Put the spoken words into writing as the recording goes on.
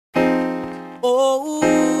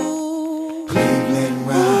Oh, Cleveland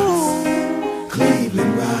rocks.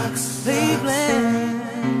 Cleveland rocks. Cleveland.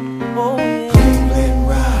 Oh, yeah. Cleveland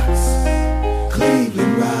rocks.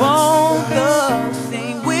 Cleveland rocks. Won't go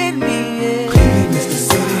sing with me. Yeah. Cleveland is the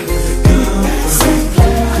city where we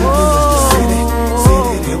come from. Cleveland is the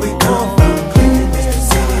city where we come from. Cleveland is the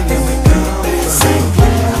city where we come from.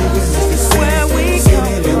 Cleveland is the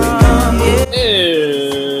where we come from.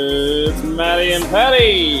 It's Matty and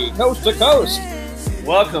Patty, coast to coast.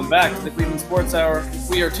 Welcome back to the Cleveland Sports Hour.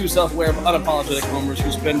 We are two self-aware but unapologetic homers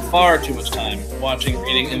who spend far too much time watching,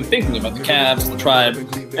 reading, and thinking about the Cavs, the Tribe,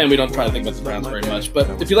 and we don't try to think about the Browns very much. But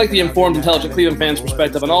if you like the informed, intelligent Cleveland fans'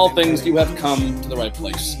 perspective on all things, you have come to the right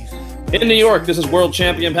place. In New York, this is world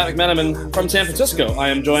champion Pat McMenamin. From San Francisco, I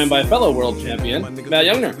am joined by fellow world champion Matt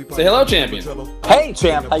Youngner. Say hello, champion. Hey,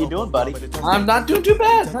 champ. How you doing, buddy? I'm not doing too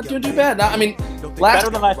bad. Better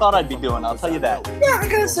than I thought I'd be doing. I'll tell you that. Yeah, I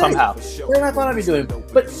gotta say. Somehow. Better than I thought I'd be doing.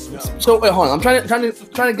 But so wait, hold on. I'm trying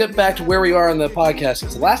to get back to where we are in the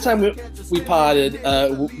podcast. So last time we podded,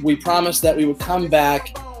 we promised that we would come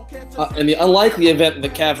back in the unlikely event that the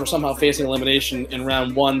Cavs were somehow facing elimination in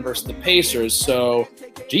round one versus the Pacers. So,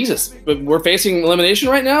 Jesus, but we're facing elimination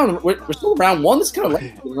right now, and we're still in round one. This is kind of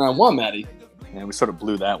like round one, Matty. Yeah, we sort of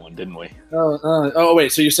blew that one, didn't we? Oh,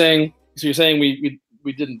 wait. So you're saying we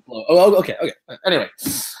didn't blow? Oh, okay. Anyway,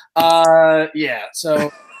 yeah. So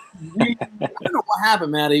I don't know what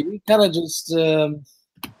happened, Matty. We kind of just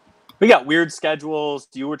we got weird schedules.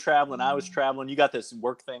 You were traveling, I was traveling. You got this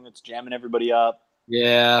work thing that's jamming everybody up.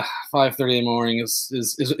 Yeah, 5:30 in the morning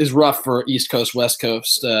is rough for East Coast, West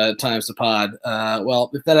Coast times to pod.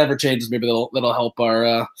 Well, if that ever changes, maybe that'll help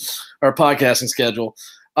our podcasting schedule.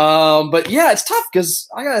 But yeah, it's tough because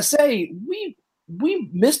I gotta say we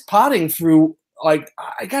missed potting through, like,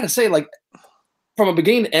 I gotta say, like, from a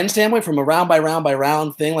beginning to end standpoint, from a round by round by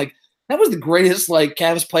round thing, like that was the greatest like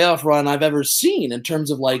Cavs playoff run I've ever seen in terms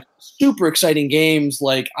of like super exciting games.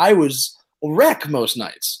 Like I was a wreck most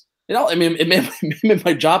nights. You know, I mean, it made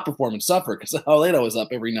my job performance suffer because of how late I was up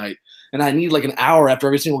every night, and I need like an hour after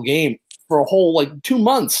every single game for a whole like 2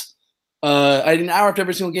 months. I need an hour after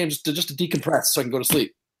every single game just to decompress so I can go to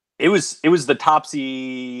sleep. It was the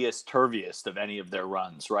topsiest turviest of any of their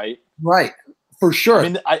runs, right? Right, for sure. I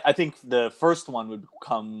mean, I think the first one would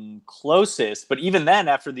come closest, but even then,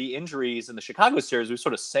 after the injuries in the Chicago series, we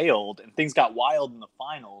sort of sailed and things got wild in the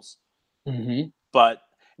finals. Mm-hmm. But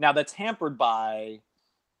now that's hampered by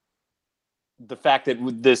the fact that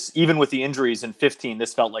with this, even with the injuries in 15,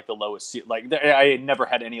 this felt like the lowest. Like I had never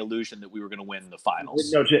had any illusion that we were going to win the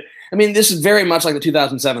finals. No shit. I mean, this is very much like the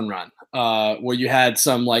 2007 run, where you had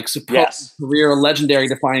some like career, legendary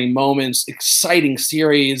defining moments, exciting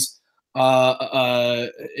series,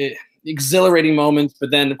 exhilarating moments.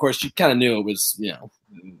 But then, of course, you kind of knew it was, you know,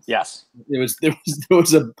 yes, there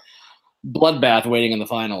was a bloodbath waiting in the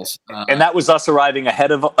finals, and that was us arriving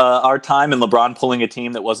ahead of our time, and LeBron pulling a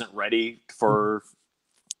team that wasn't ready for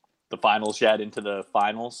the finals yet into the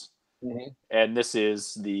finals. Mm-hmm. And this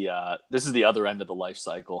is the other end of the life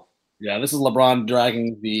cycle. Yeah, this is LeBron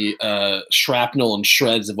dragging the shrapnel and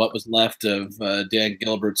shreds of what was left of Dan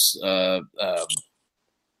Gilbert's I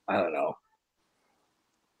don't know,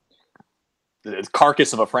 the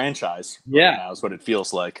carcass of a franchise. Yeah, right now is what it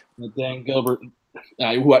feels like. Dan Gilbert.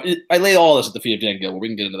 I lay all this at the feet of Dan Gilbert. We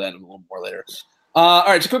can get into that in a little more later. All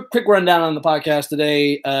right, so quick rundown on the podcast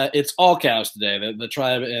today. It's all Cavs today. The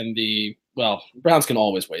Tribe and the Browns can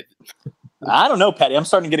always wait. I don't know, Patty. I'm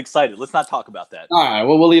starting to get excited. Let's not talk about that. All right,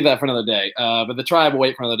 well, we'll leave that for another day. But the Tribe will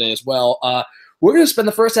wait for another day as well. We're going to spend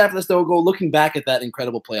the first half of this, though, looking back at that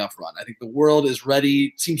incredible playoff run. I think the world is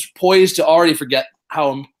ready, seems poised to already forget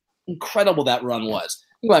how incredible that run was.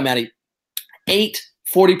 Think about it, Matty. 8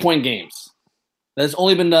 40-point games. That's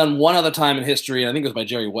only been done one other time in history, and I think it was by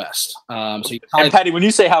Jerry West. And Patty, when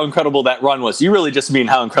you say how incredible that run was, you really just mean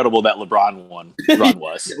how incredible that LeBron run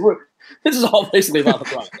was. This is all basically about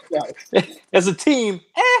LeBron. Yeah. As a team,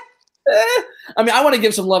 I mean, I want to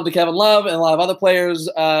give some love to Kevin Love and a lot of other players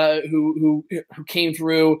who came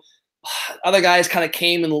through. Other guys kind of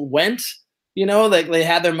came and went. You know, they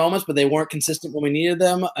had their moments, but they weren't consistent when we needed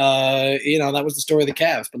them. You know, that was the story of the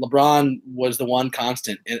Cavs. But LeBron was the one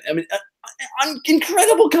constant. And I mean,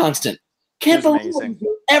 incredible constant. Can't believe it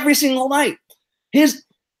every single night. His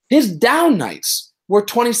down nights were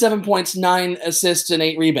 27 points, 9 assists, and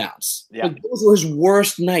 8 rebounds. Yeah. Like, those were his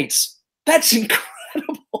worst nights. That's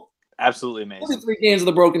incredible. Absolutely amazing. 3 games of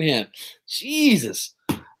the broken hand. Jesus.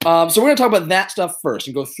 So we're going to talk about that stuff first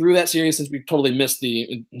and go through that series since we've totally missed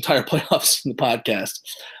the entire playoffs in the podcast.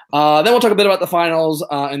 Then we'll talk a bit about the finals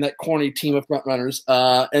and that corny team of front runners.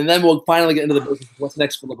 And then we'll finally get into the business of what's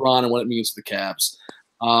next for LeBron and what it means to the Cavs.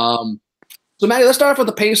 So, Matty, let's start off with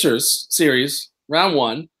the Pacers series, round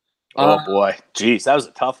one. Oh, boy. Jeez, that was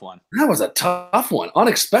a tough one. That was a tough one,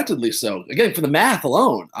 unexpectedly so. Again, for the math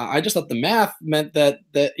alone, I just thought the math meant that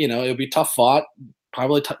it would be tough fought,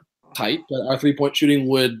 probably tight, but our three-point shooting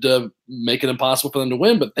would make it impossible for them to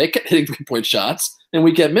win, but they kept hitting three-point shots, and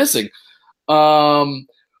we kept missing.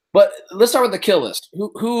 But let's start with the kill list.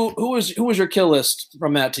 Who was your kill list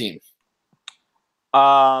from that team?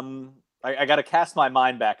 I got to cast my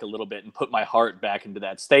mind back a little bit and put my heart back into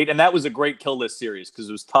that state, and that was a great kill list series because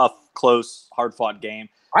it was tough, close, hard-fought game.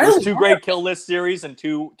 There's two great kill list series and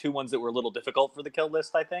two ones that were a little difficult for the kill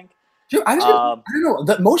list, I think. Dude, I don't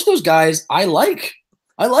know. Most of those guys I like.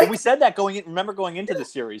 We said that going into the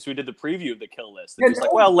series. We did the preview of the kill list. It was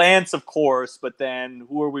like, well, Lance, of course, but then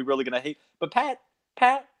who are we really going to hate? But Pat,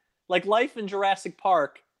 like life in Jurassic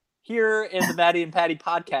Park, here in the Matty and Patty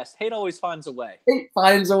podcast, hate always finds a way. Hate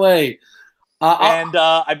finds a way. And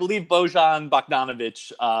I believe Bojan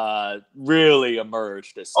Bogdanovic really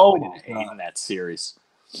emerged as someone in that series.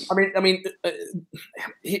 I mean,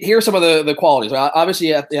 here are some of the qualities. Obviously,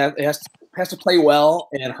 it has to play well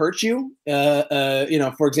and hurt you.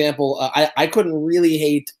 For example, I couldn't really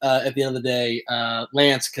hate at the end of the day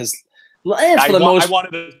Lance because Lance I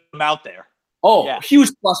wanted him out there. Oh, yeah.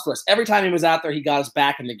 Huge plus for us. Every time he was out there, he got us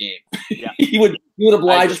back in the game. Yeah. he would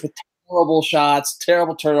oblige us with terrible shots,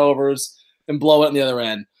 terrible turnovers, and blow it on the other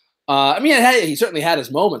end. He certainly had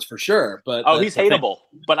his moments for sure. But he's hateable.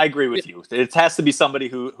 But I agree with you. It has to be somebody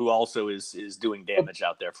who also is doing damage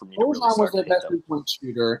out there for me. Bojan was the best three-point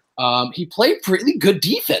shooter. He played pretty good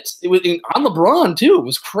defense. It was on LeBron too. It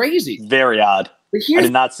was crazy. Very odd. I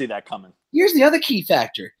did not see that coming. Here's the other key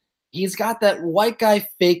factor. He's got that white guy,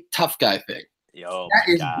 fake tough guy thing. That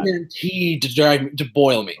is guaranteed to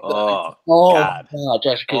boil me. God.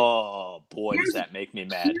 Josh, oh boy, does that make me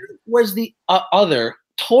mad. Here was the other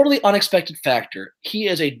totally unexpected factor. He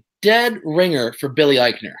is a dead ringer for Billy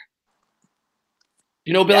Eichner.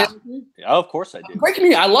 You know Billy Eichner? Yeah, of course I do. Great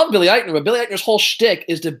comedian. I love Billy Eichner, but Billy Eichner's whole shtick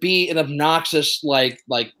is to be an obnoxious, be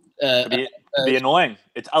annoying.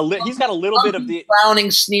 He's got a little bit of the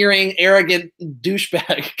frowning, sneering, arrogant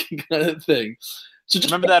douchebag kind of thing. So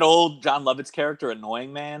remember that old John Lovitz character,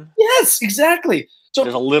 Annoying Man? Yes, exactly. So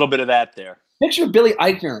there's a little bit of that there. Picture Billy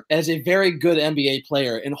Eichner as a very good NBA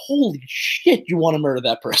player, and holy shit, you want to murder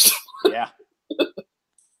that person. Yeah.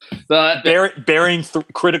 Bearing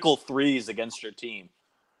critical threes against your team.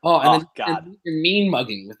 God. And mean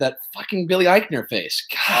mugging with that fucking Billy Eichner face.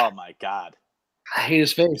 God. Oh, my God. I hate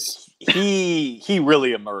his face. He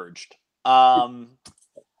really emerged. I'm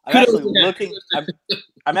actually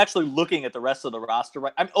looking at the rest of the roster.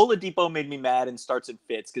 Right, Oladipo made me mad and starts and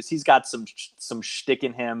fits because he's got some shtick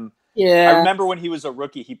in him. Yeah, I remember when he was a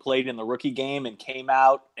rookie, he played in the rookie game and came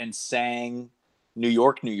out and sang "New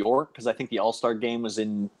York, New York" because I think the All-Star game was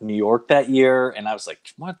in New York that year, and I was like,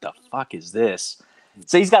 "What the fuck is this?"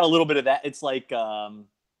 So he's got a little bit of that. It's like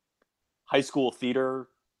high school theater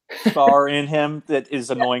star in him that is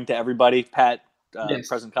annoying to everybody. Pat.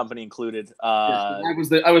 Present company included. I was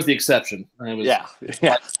the exception. Yeah.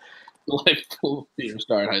 Life school theater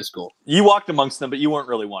star in high school. You walked amongst them, but you weren't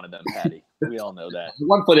really one of them, Patty. We all know that.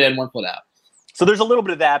 1 foot in, 1 foot out. So there's a little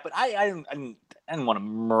bit of that, but I didn't want to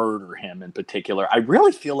murder him in particular. I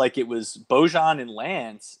really feel like it was Bojan and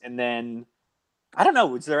Lance, and then I don't know.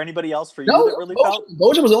 Was there anybody else for you that really felt?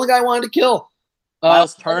 Bojan was the only guy I wanted to kill.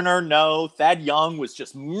 Miles Turner, no. Thad Young was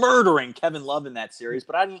just murdering Kevin Love in that series,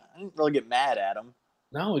 but I didn't really get mad at him.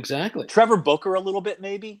 No, exactly. Trevor Booker a little bit,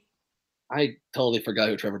 maybe. I totally forgot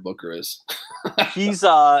who Trevor Booker is. He's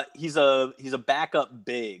a backup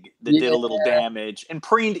big that did a little damage and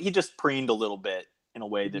he just preened a little bit in a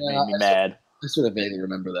way that made me mad. I sort of vaguely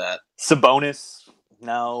remember that. Sabonis,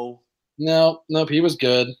 no, he was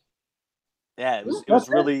good. Yeah, it was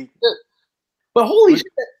really. But holy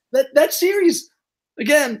shit, that series.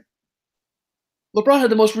 Again, LeBron had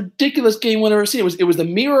the most ridiculous game I've ever seen. It was the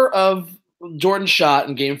mirror of Jordan's shot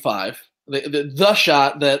in Game 5, the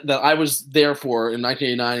shot that I was there for in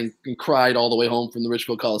 1989 and cried all the way home from the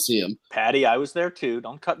Richfield Coliseum. Patty, I was there too.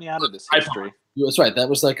 Don't cut me out of this history. That's right. That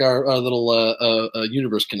was like our little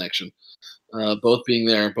universe connection. Both being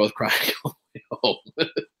there, both crying all the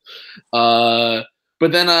way home.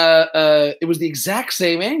 But then it was the exact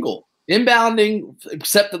same angle. Inbounding,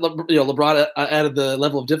 except that LeBron added the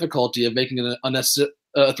level of difficulty of making an unnecessary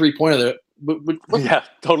three-pointer there. Yeah,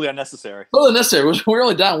 totally unnecessary. Totally unnecessary. We're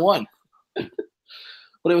only down one.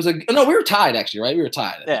 But it was no, we were tied actually, right? We were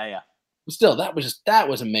tied. Yeah. But still, that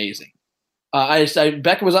was amazing.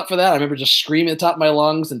 Becca was up for that. I remember just screaming at the top of my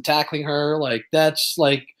lungs and tackling her. Like that's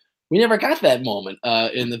like we never got that moment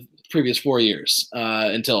in the previous 4 years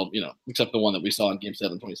until except the one that we saw in Game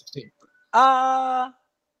 7, 2016. Right?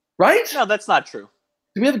 No, that's not true.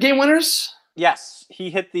 Do we have game winners? Yes,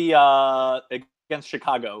 he hit the against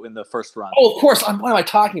Chicago in the first run. Oh, of course. What am I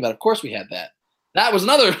talking about? Of course we had that. That was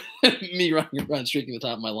another me run streaking the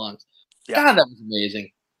top of my lungs. Yeah. God, that was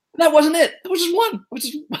amazing. That wasn't it. It was just one. It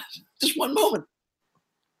was just one moment.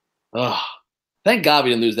 Oh, thank God we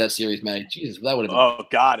didn't lose that series, man. Jesus, that would have been. Oh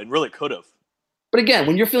God, it really could have. But again,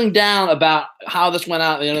 when you're feeling down about how this went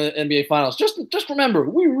out in the NBA Finals, just remember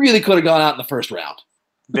we really could have gone out in the first round.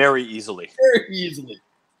 Very easily. Very easily.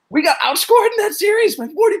 We got outscored in that series by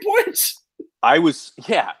 40 points. I was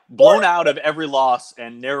blown out of every loss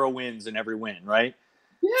and narrow wins in every win, right?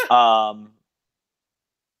 Yeah.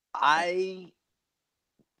 I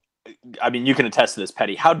mean, you can attest to this,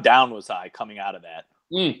 Petty. How down was I coming out of that?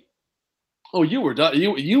 Oh, you were done.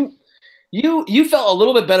 You felt a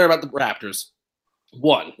little bit better about the Raptors.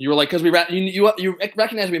 One, you were like, because you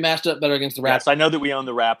recognize we matched up better against the Raptors. Yes, I know that we own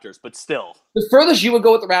the Raptors, but still, the furthest you would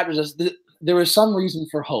go with the Raptors is there was some reason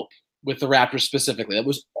for hope with the Raptors specifically. That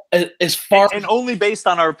was as far and only based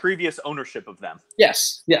on our previous ownership of them.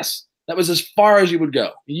 Yes. That was as far as you would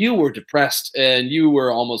go. You were depressed, and you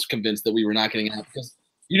were almost convinced that we were not getting out because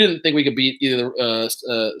you didn't think we could beat either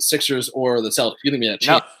the Sixers or the Celtics. You didn't think we had a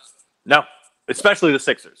chance. No, especially the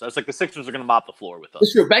Sixers. I was like, the Sixers are going to mop the floor with us.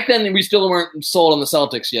 It's true. Back then, we still weren't sold on the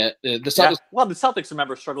Celtics yet. The Celtics. Yeah. Well, the Celtics,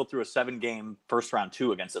 remember, struggled through a 7-game first round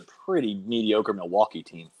 2 against a pretty mediocre Milwaukee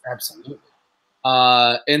team. Absolutely.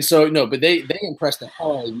 And so no, but they impressed the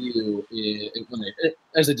hell out of you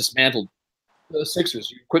as they dismantled the Sixers.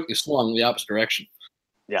 You quickly swung the opposite direction.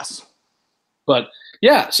 Yes. But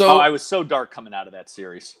yeah, so I was so dark coming out of that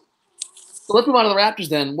series. So let's move on to the Raptors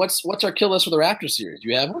then. What's our kill list for the Raptors series? Do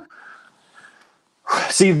you have one?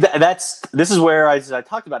 See, this is where I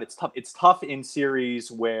talked about it's tough. It's tough in series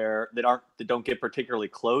that don't get particularly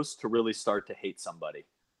close to really start to hate somebody.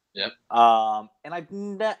 Yep. And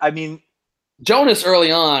I mean, Jonas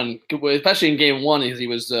early on, especially in game 1, as he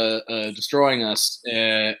was destroying us.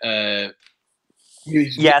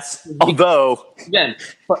 Yes, although again,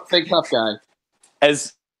 fake tough guy.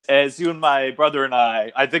 As you and my brother and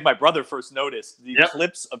I think my brother first noticed the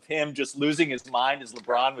clips of him just losing his mind as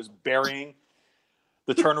LeBron was burying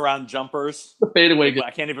the turnaround jumpers. The fadeaway.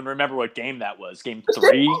 I can't even remember what game that was. Game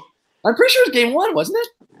 3? I'm pretty sure it was game 1, wasn't it?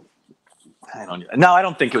 No, I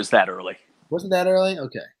don't think it was that early. Wasn't that early?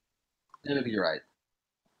 Okay. Maybe you're right.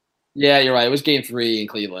 Yeah, you're right. It was game 3 in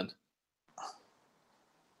Cleveland.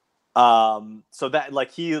 So that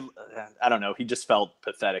I don't know. He just felt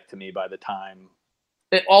pathetic to me by the time.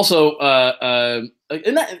 It also,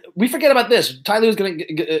 we forget about this. Tyler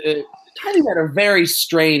had a very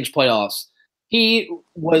strange playoffs. He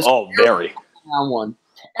was very round 1,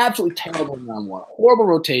 absolutely terrible in round 1, horrible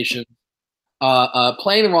rotation,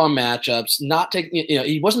 playing the wrong matchups, not taking.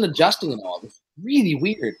 He wasn't adjusting at all. It was really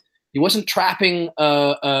weird. He wasn't trapping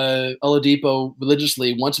Oladipo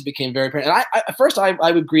religiously once it became very apparent. And at first I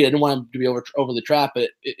would agree. I didn't want him to be overly trapped, but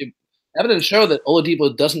evidence showed that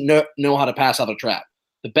Oladipo doesn't know how to pass out of a trap.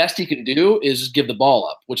 The best he can do is just give the ball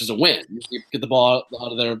up, which is a win. Get the ball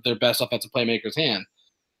out of their best offensive playmaker's hand.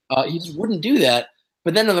 He just wouldn't do that.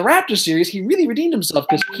 But then in the Raptors series, he really redeemed himself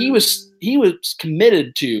because he was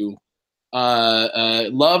committed to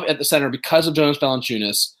Love at the center because of Jonas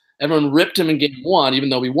Valanciunas. Everyone ripped him in game 1, even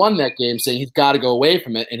though we won that game, saying he's got to go away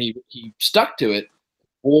from it, and he stuck to it.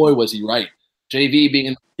 Boy, was he right. JV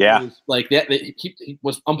being like that, he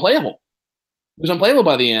was unplayable. He was unplayable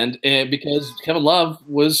by the end because Kevin Love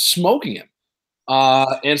was smoking him.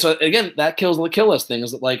 And so again, that kills the kill list thing.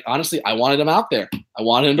 Is that, like, honestly, I wanted him out there. I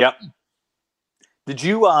wanted him. Yep. Did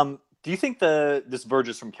you do you think this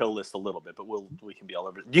verges from kill list a little bit, but we can be all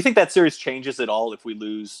over it. Do you think that series changes at all if we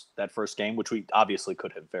lose that first game, which we obviously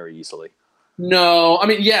could have very easily? No, I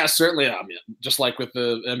mean, yeah, certainly. I mean, just like with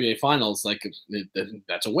the NBA Finals, like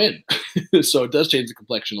that's a win, so it does change the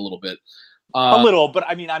complexion a little bit. A little, but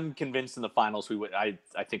I mean, I'm convinced in the finals we would. I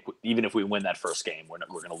think even if we win that first game, we're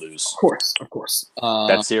going to lose. Of course,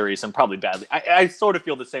 that series, and probably badly. I sort of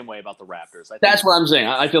feel the same way about the Raptors. That's what I'm saying.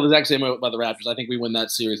 I feel the exact same way about the Raptors. I think we win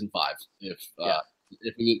that series in 5 if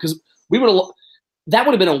we, because we would have. That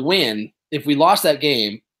would have been a win if we lost that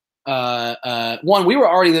game. One, we were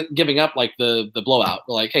already giving up like the blowout.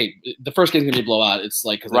 We're like, hey, the first game's gonna be a blowout. It's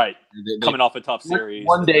like right, coming off a tough series,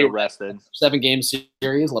 one day rested, 7-game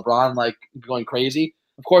series. LeBron like going crazy.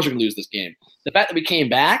 Of course, we're gonna lose this game. The fact that we came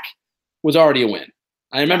back was already a win.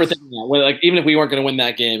 I remember thinking that, like, even if we weren't going to win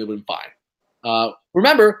that game, it would have been fine.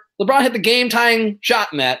 Remember, LeBron hit the game-tying shot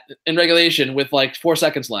in regulation with like 4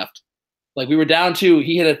 seconds left. Like, we were down 2.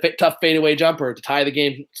 He hit a tough fadeaway jumper to tie the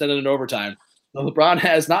game, send it into overtime. So LeBron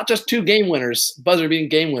has not just 2 game winners, buzzer-beating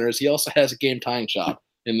game winners. He also has a game-tying shot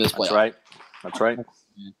in this playoff. That's right.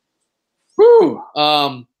 Woo!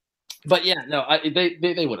 But yeah, no,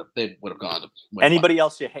 they would have gone. Anybody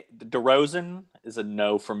else you hate? DeRozan is a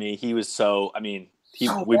no for me. He was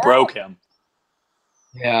we broke him.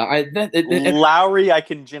 Yeah, Lowry, I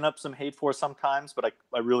can gin up some hate for sometimes, but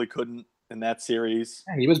I really couldn't in that series.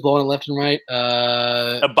 Yeah, he was blowing left and right.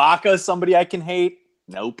 Ibaka, somebody I can hate.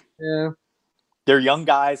 Nope. Yeah, they're young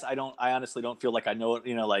guys. I honestly don't feel like I know it.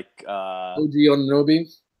 Like OG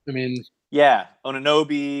Anunoby. I mean, yeah,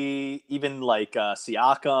 Anunoby, even like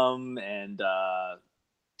Siakam and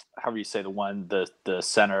however you say the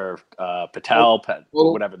center Patel,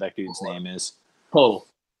 whatever that dude's name is. Total.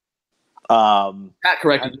 Pat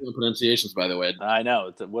corrected the pronunciations, by the way. I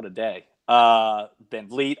know. What a day. Van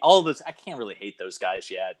Vliet, all of this. I can't really hate those guys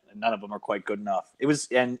yet. And none of them are quite good enough. It was,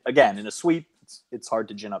 and again, in a sweep, it's hard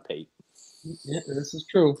to gin up hate. Yeah, this is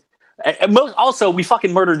true. And also, we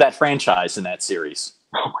fucking murdered that franchise in that series.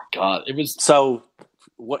 Oh my god, it was so.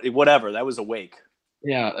 Whatever. That was a wake.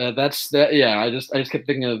 Yeah, that's that. Yeah, I just kept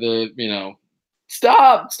thinking of the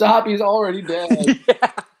stop, he's already dead.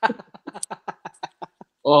 Yeah.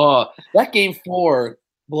 Oh, that game 4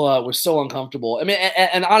 was so uncomfortable. I mean,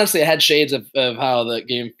 and honestly, I had shades of how the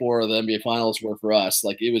game 4 of the NBA Finals were for us.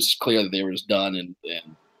 Like, it was clear that they were just done. And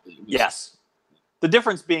yes, the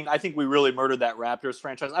difference being, I think we really murdered that Raptors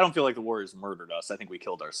franchise. I don't feel like the Warriors murdered us. I think we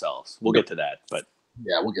killed ourselves. We'll get to that, but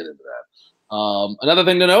yeah, we'll get into that. Another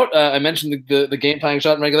thing to note, I mentioned the game tying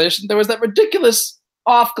shot in regulation. There was that ridiculous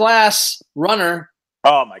off glass runner.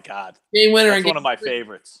 Oh my god, game winner! That's one of my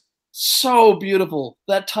favorites. So beautiful.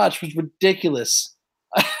 That touch was ridiculous.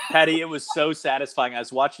 Patty, it was so satisfying. I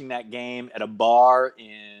was watching that game at a bar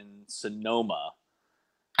in Sonoma,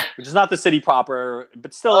 which is not the city proper,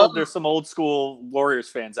 but still there's some old school Warriors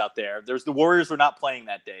fans out there. The Warriors were not playing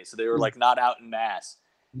that day, so they were like not out in mass.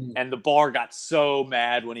 And the bar got so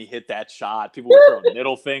mad when he hit that shot. People were throwing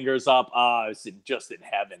middle fingers up. I was just in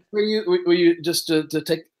heaven. Were you just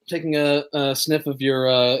taking a sniff of your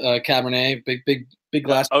Cabernet, big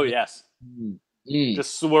glass? Oh yes.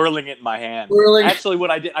 Just swirling it in my hand. Actually, what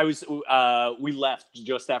I did, we left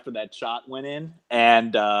just after that shot went in,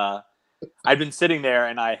 and I'd been sitting there,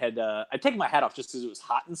 and I'd taken my hat off just because it was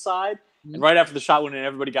hot inside. And right after the shot went in,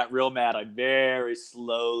 everybody got real mad. I very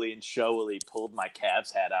slowly and showily pulled my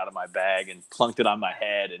Cavs hat out of my bag and plunked it on my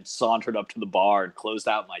head and sauntered up to the bar and closed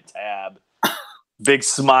out my tab. Big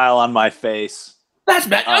smile on my face. That's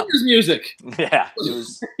Matt's music. Yeah, it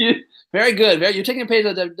was very good. You're taking a page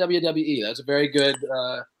of WWE. That's a very good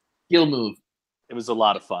heel move. It was a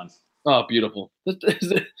lot of fun. Oh, beautiful.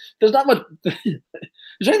 There's not much. Is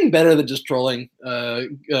there anything better than just trolling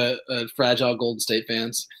fragile Golden State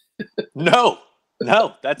fans? No,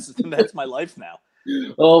 that's my life now.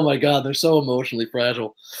 Oh my God, they're so emotionally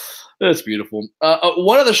fragile. That's beautiful.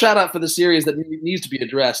 One other shout out for the series that needs to be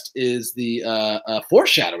addressed is the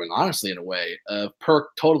foreshadowing, honestly, in a way, of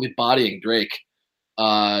Perk totally bodying Drake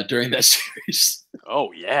during that series.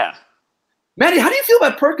 Oh yeah, Matty, how do you feel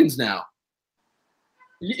about Perkins now?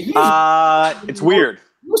 It's weird.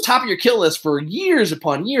 He was top of your kill list for years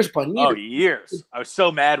upon years upon years. Oh, years. I was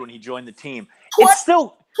so mad when he joined the team. What? It's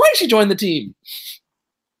still twice he joined the team.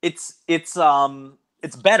 It's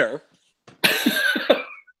better.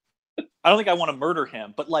 I don't think I want to murder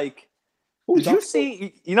him, but like, did you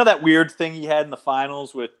see? You know that weird thing he had in the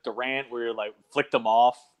finals with Durant, where you like flicked him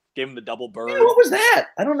off, gave him the double bird. Yeah, what was that?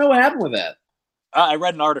 I don't know what happened with that. I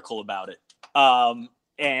read an article about it,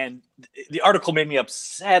 and the article made me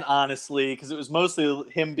upset, honestly, because it was mostly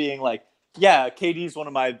him being like, "Yeah, KD's one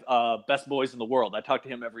of my best boys in the world. I talk to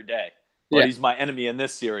him every day, but he's my enemy in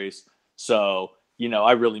this series." So,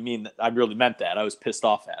 I really meant that. I was pissed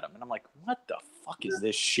off at him, and I'm like, "What the fuck is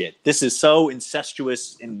this shit? This is so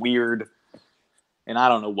incestuous and weird." And I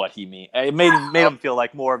don't know what he mean. It made him feel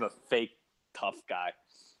like more of a fake tough guy.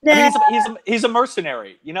 I mean, he's a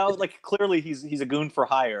mercenary, like clearly he's a goon for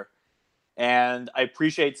hire. And I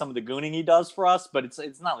appreciate some of the gooning he does for us, but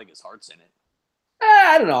it's not like his heart's in it.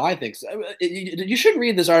 I don't know. I think so. You should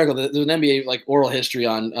read this article. There's an NBA like oral history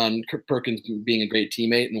on Perkins being a great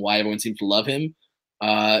teammate and why everyone seems to love him.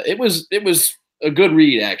 It was a good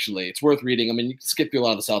read, actually. It's worth reading. I mean, you can skip through a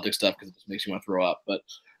lot of the Celtics stuff because it just makes you want to throw up. But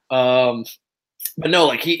no,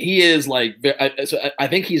 like he is like. So I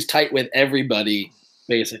think he's tight with everybody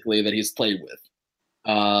basically that he's played with.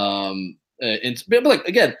 But like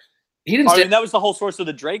again, he didn't. I mean, that was the whole source of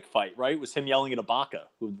the Drake fight, right? Was him yelling at Ibaka,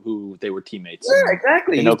 who they were teammates. Yeah,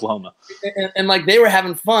 exactly. In Oklahoma, and like they were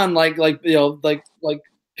having fun, like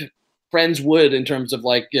friends would in terms of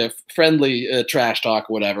like friendly trash talk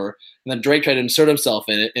or whatever. And then Drake tried to insert himself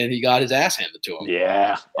in it, and he got his ass handed to him.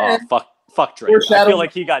 Yeah. Oh, fuck Drake. I feel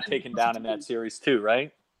like he got taken down in that series too,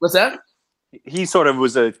 right? What's that? He sort of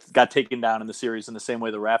got taken down in the series in the same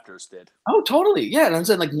way the Raptors did. Oh, totally. Yeah, and I'm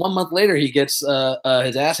saying like 1 month later, he gets his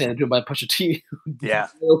ass handed to him by Pusha T. Yeah,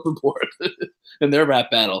 overboard in their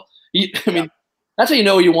rap battle. I mean, that's how you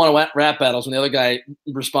know you want to rap battles when the other guy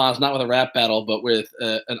responds not with a rap battle, but with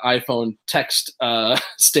an iPhone text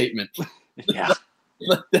statement. Yeah,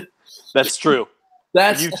 that's true.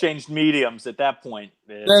 You've changed mediums at that point.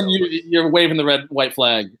 Then you're waving the red white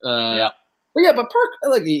flag. Yeah. But Perk,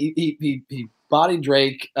 like he bodied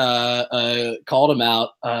Drake, called him out,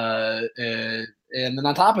 and then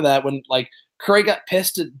on top of that, when like Curry got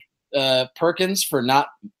pissed at Perkins for not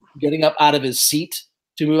getting up out of his seat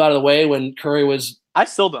to move out of the way when Curry was. I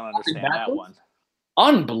still don't understand that one.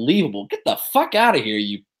 Unbelievable! Get the fuck out of here,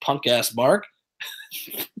 you punk ass Mark.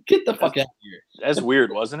 Get the fuck out of here. That's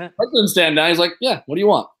weird, wasn't it? I couldn't stand down. He's like, "Yeah, what do you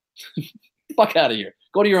want? Fuck out of here.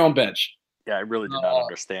 Go to your own bench." Yeah, I really did not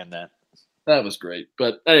understand that. That was great.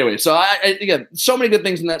 But anyway, so again, so many good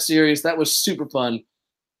things in that series. That was super fun.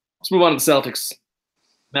 Let's move on to the Celtics.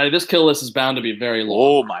 Matty, this kill list is bound to be very long.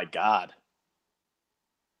 Oh, my God.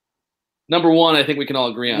 Number one, I think we can all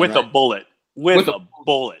agree on. With a bullet. With a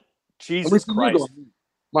bullet. Jesus Christ.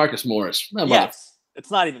 Marcus Morris. Yes. It's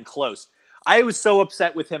not even close. I was so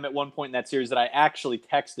upset with him at one point in that series that I actually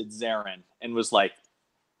texted Zarin and was like,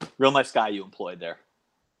 real nice guy you employed there.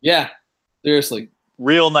 Yeah. Seriously.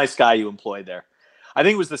 Real nice guy you employed there. I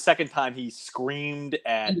think it was the second time he screamed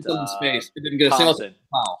at space. It didn't get a single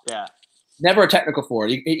foul. Yeah. Never a technical for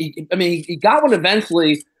it. He got one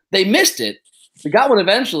eventually. They missed it. He got one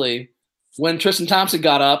eventually when Tristan Thompson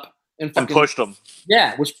got up and pushed him.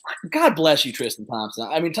 Yeah, which God bless you, Tristan Thompson.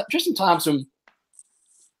 I mean, Tristan Thompson.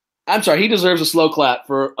 I'm sorry, he deserves a slow clap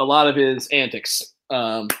for a lot of his antics.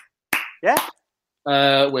 Yeah.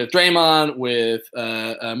 With Draymond, with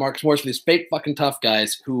Marcus Morris, with these fake fucking tough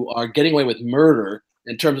guys who are getting away with murder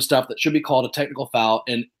in terms of stuff that should be called a technical foul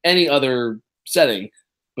in any other setting,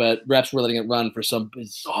 but refs were letting it run for some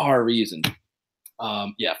bizarre reason.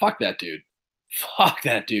 Yeah, fuck that dude. Fuck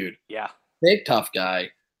that dude. Yeah. Fake tough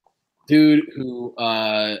guy. Dude who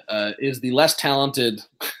is the less talented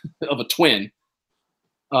of a twin.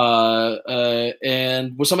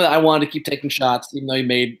 And was something that I wanted to keep taking shots, even though he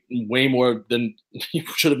made way more than he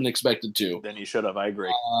should have been expected to. Than he should have, I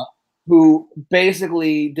agree. Who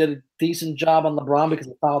basically did a decent job on LeBron because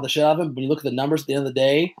he fouled the shit out of him. But you look at the numbers at the end of the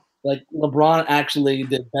day, like LeBron actually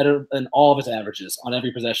did better than all of his averages on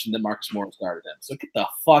every possession that Marcus Morris started him. So get the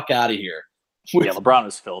fuck out of here. Yeah, LeBron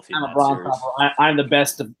was filthy. I'm the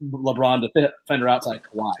best LeBron defender outside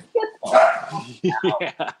Kawhi.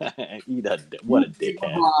 What a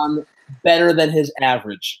dickhead. LeBron better than his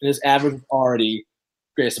average. And his average is already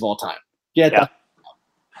greatest of all time. Get the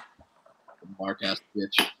Mark ass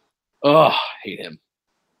bitch. Oh, hate him.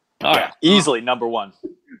 All right. Easily number one.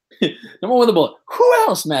 Number one with a bullet. Who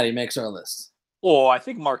else, Matty, makes our list? Oh, I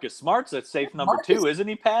think Marcus Smart's a safe number two, isn't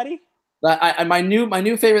he, Patty? My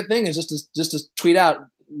new favorite thing is just to tweet out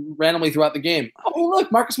randomly throughout the game. Oh,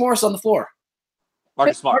 look, Marcus Morris on the floor.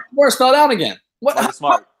 Marcus Smart. Marcus Morris fell down again. What? Marcus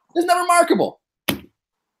Smart. Isn't that remarkable? You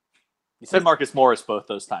said Marcus Morris both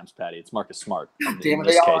those times, Patty. It's Marcus Smart. Damn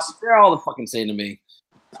it, they're all the fucking same to me.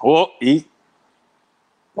 Well, they're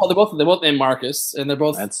both named Marcus, and they're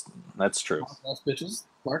both. That's true. That's bitches,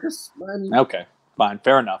 Marcus. Okay, fine,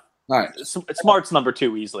 fair enough. All right, Smart's number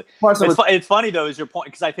two easily. It's funny though, is your point,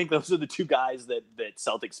 because I think those are the two guys that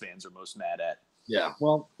Celtics fans are most mad at. Yeah,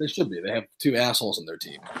 well, they should be. They have two assholes in their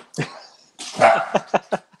team.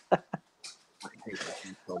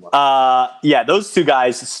 Yeah, those two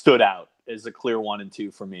guys stood out as a clear 1 and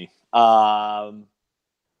 2 for me. You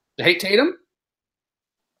hate Tatum?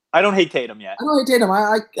 I don't hate Tatum yet. I don't hate Tatum.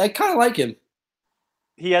 I kind of like him.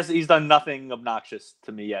 He's done nothing obnoxious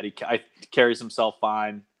to me yet. He carries himself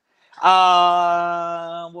fine.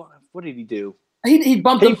 What did he do? He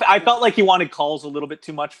bumped him. I felt like he wanted calls a little bit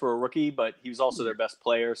too much for a rookie, but he was also their best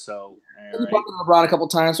player. So he bumped LeBron a couple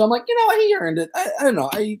times. So I'm like, he earned it. I don't know.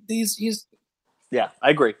 He's. Yeah, I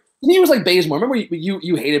agree. He was like Bazemore. Remember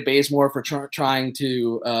you hated Bazemore for trying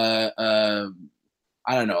to I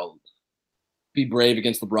don't know, be brave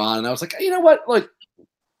against LeBron, and I was like, you know what? Like,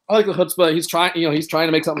 I like the chutzpah. He's trying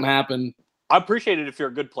to make something happen. I appreciate it if you're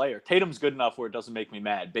a good player. Tatum's good enough where it doesn't make me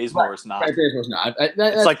mad. Bazemore is not. Bazemore's not.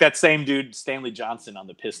 It's like that same dude, Stanley Johnson on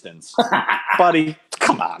the Pistons. Buddy,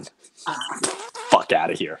 come on. Fuck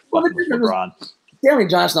out of here. Well, LeBron. Stanley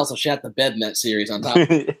Johnson also shat the bed in that series on top.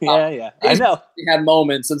 Yeah. I know. He had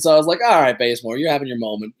moments, and so I was like, all right, Bazemore, you're having your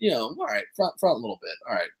moment. All right, front a little bit.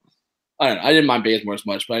 All right. I don't know. I didn't mind Bazemore as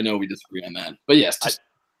much, but I know we disagree on that. But yes,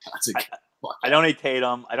 I don't hate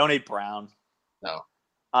Tatum. I don't hate Brown. No.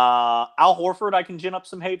 Al Horford, I can gin up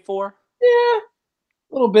some hate for. Yeah, a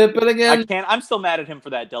little bit, but again, I can't. I'm still mad at him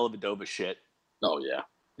for that Dellavedova shit. Oh yeah,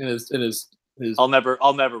 it is. I'll never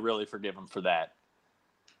really forgive him for that.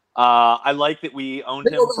 I like that we owned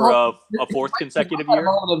him for a fourth consecutive year.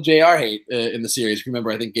 Of JR hate in the series. If you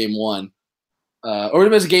remember, I think game 1, or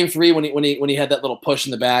it was game 3 when he had that little push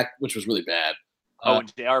in the back, which was really bad.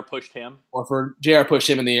 And JR pushed him. Or for JR pushed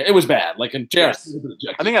him in the air. It was bad. Like in JR. Yes.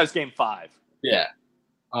 I think that was game 5. Yeah.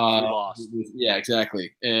 We lost. Yeah,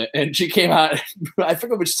 exactly. And she came out. I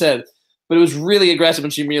forget what she said, but it was really aggressive,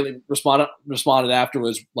 and she immediately responded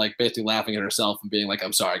afterwards, like basically laughing at herself and being like,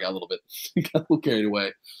 "I'm sorry, I got a little carried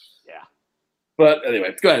away." Yeah. But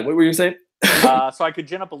anyway, go ahead. What were you saying? So I could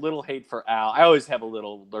gin up a little hate for Al. I always have a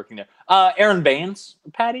little lurking there. Aaron Baines,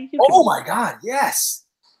 Patty. Oh my God, yes.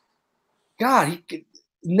 God, he could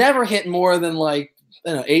never hit more than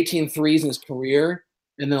 18 threes in his career.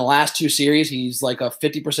 And then the last 2 series, he's like a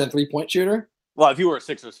 50% 3-point shooter. Well, if you were a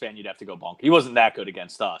Sixers fan, you'd have to go bonk. He wasn't that good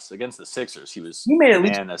against us. Against the Sixers, he made at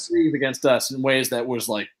least threes against us in ways that was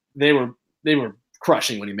like they were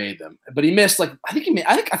crushing when he made them. But he missed I feel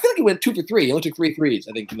like he went 2 for 3. He only took 3 threes,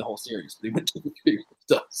 I think, in the whole series. But he went 2 for 3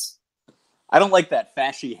 against us. I don't like that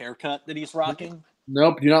fashy haircut that he's rocking.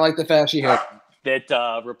 Nope, do not like the fashy haircut.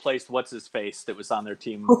 That replaced what's his face that was on their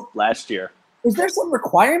team last year. Is there some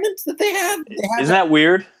requirements that they have? Isn't that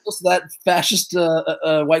weird? Just that fascist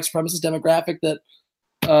white supremacist demographic that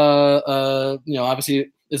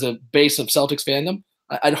obviously is a base of Celtics fandom.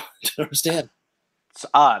 I don't understand. It's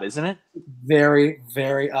odd, isn't it? Very,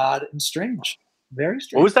 very odd and strange. Very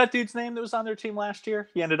strange. What was that dude's name that was on their team last year?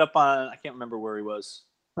 He ended up on, I can't remember where he was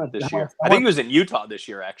this year. I think he was in Utah this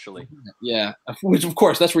year, actually. Yeah, which, of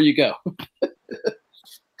course, that's where you go.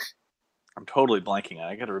 I'm totally blanking.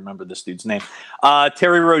 I got to remember this dude's name.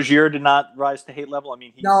 Terry Rozier did not rise to hate level. I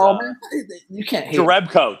mean, he's man, you can't hate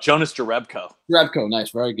Jonas Jerebko. Jerebko, nice,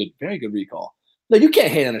 very good recall. No, you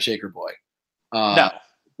can't hate on a Shaker boy. No,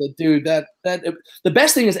 the dude the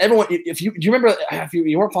best thing is everyone. If you remember, if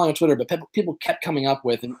you weren't following on Twitter, but people kept coming up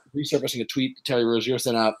with and resurfacing a tweet that Terry Rozier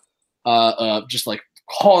sent out, just like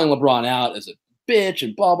calling LeBron out as a bitch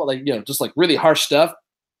and blah blah, just like really harsh stuff.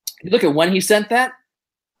 You look at when he sent that.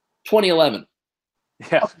 2011.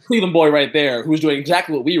 Yeah. Cleveland boy right there who was doing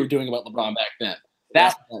exactly what we were doing about LeBron back then.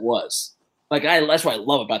 That's what it was. That's what I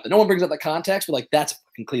love about that. No one brings up the context, but that's a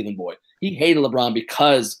fucking Cleveland boy. He hated LeBron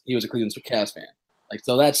because he was a Cleveland Cavs fan.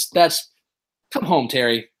 So that's come home,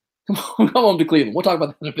 Terry. Come home to Cleveland. We'll talk about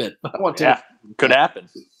that in a bit. But I want to. Yeah, could happen.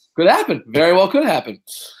 Could happen. Very well could happen.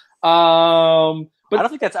 But I don't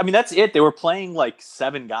think that's it. They were playing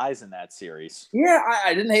 7 guys in that series. Yeah,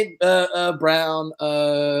 I didn't hate Brown.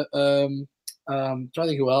 Trying to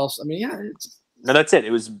think who else. I mean, No, that's it.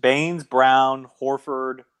 It was Baines, Brown,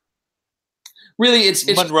 Horford. Really, it's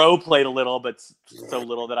Monroe played a little, but so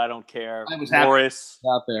little that I don't care. Morris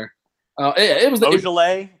out there. It was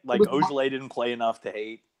Ojale. Ojale didn't play enough to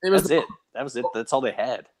hate. That's it. That was it. That's all they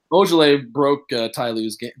had. Ojale broke Ty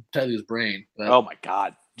Lue's brain. Oh my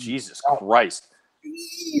God, Jesus Christ!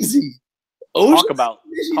 Easy. Talk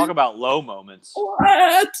about low moments.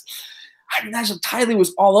 What? I mean, actually, Ty Lue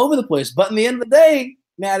was all over the place. But in the end of the day,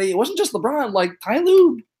 Matty, it wasn't just LeBron. Ty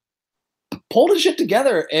Lue pulled his shit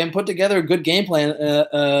together and put together a good game plan.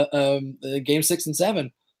 Game 6 and 7.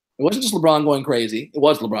 It wasn't just LeBron going crazy. It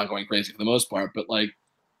was LeBron going crazy for the most part. But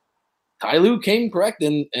Ty Lue came correct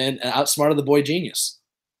and outsmarted the boy genius.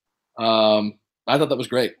 I thought that was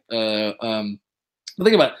great. But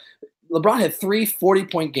think about it. LeBron had 3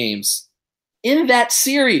 40-point games in that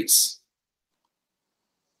series.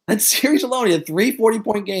 That series alone, he had 3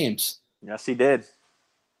 40-point games. Yes, he did.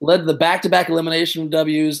 Led to the back-to-back elimination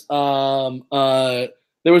W's. There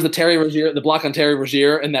was the block on Terry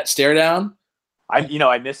Rozier and that stare down.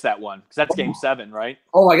 I missed that one because that's Game 7, right?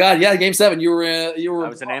 Oh my God, yeah, Game 7. You were. I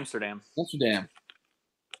was in Amsterdam. Amsterdam.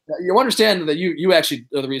 You understand that you actually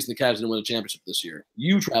are the reason the Cavs didn't win a championship this year.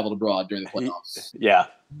 You traveled abroad during the playoffs. Yeah,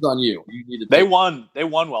 it's on you. They won. They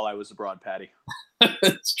won while I was abroad, Patty.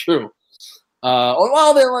 It's true.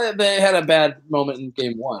 Well, they had a bad moment in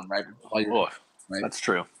Game 1, right? Right? That's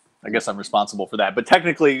true. I guess I'm responsible for that. But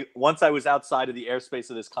technically, once I was outside of the airspace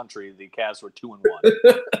of this country, the Cavs were 2-1.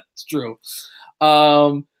 It's true.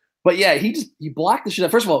 But yeah, he blocked the shit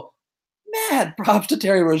out. First of all, mad props to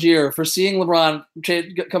Terry Rozier for seeing LeBron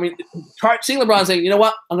seeing LeBron saying, you know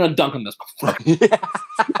what, I'm going to dunk on this.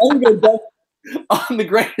 I'm going to dunk on the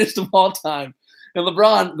greatest of all time. And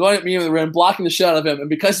LeBron going at me in the rim, blocking the shot of him, and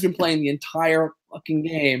because he's been playing the entire fucking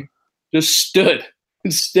game, just stood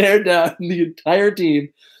and stared down. The entire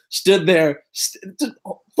team stood there,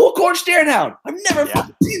 full court stare down. I've never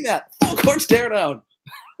fucking seen that. Full court stare down.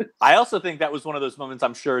 I also think that was one of those moments.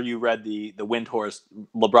 I'm sure you read the Windhorst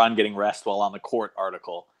LeBron getting rest while on the court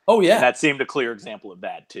article. Oh yeah, and that seemed a clear example of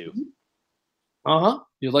that too. He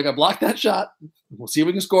was like, I blocked that shot. We'll see if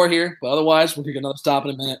we can score here, but otherwise we'll take another stop in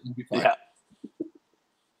a minute and we'll be fine.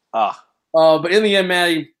 Yeah. But in the end,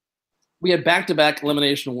 Matty, we had back-to-back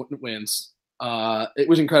elimination wins. It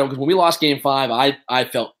was incredible because when we lost Game 5, I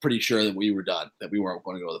felt pretty sure that we were done, that we weren't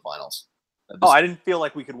going to go to the finals. I didn't feel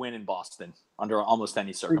like we could win in Boston under almost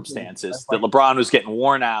any circumstances. That LeBron was getting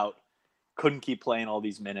worn out, couldn't keep playing all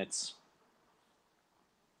these minutes.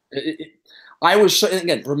 I was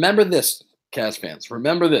again. Remember this, Cavs fans.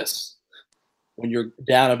 Remember this when you're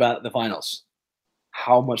down about the finals.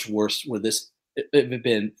 How much worse would this have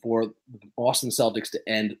been for the Boston Celtics to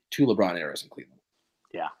end 2 LeBron eras in Cleveland?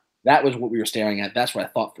 Yeah, that was what we were staring at. That's what I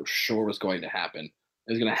thought for sure was going to happen.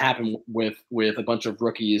 It was going to happen with a bunch of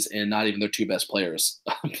rookies and not even their 2 best players.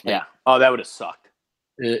 Yeah. Oh, that would have sucked.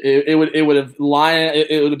 It would have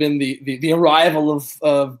been the arrival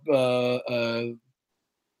of I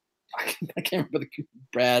can't remember the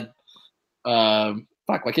Brad. I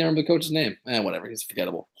can't remember the coach's name. Whatever. He's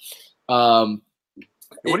forgettable. What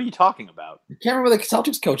are you talking about? I can't remember the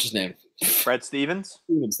Celtics coach's name. Brad Stevens.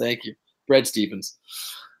 Thank you, Brad Stevens.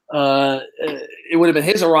 It would have been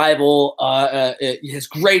his arrival, his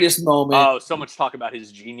greatest moment. Oh, so much talk about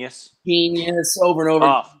his genius. Genius over and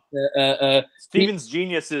over. Stevens'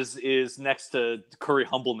 genius is next to Curry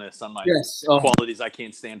humbleness on my qualities I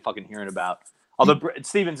can't stand fucking hearing about. Although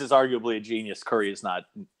Stevens is arguably a genius, Curry is not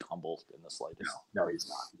humble in the slightest. No, he's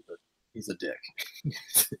not. He's a dick.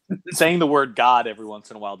 Saying the word God every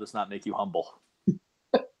once in a while does not make you humble.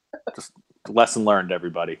 Just lesson learned,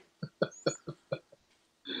 everybody.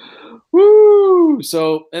 Woo!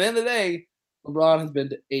 So at the end of the day, LeBron has been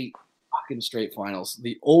to 8 fucking straight finals.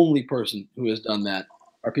 The only person who has done that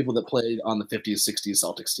are people that played on the 50s, 60s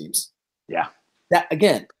Celtics teams. Yeah. That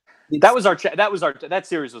again. That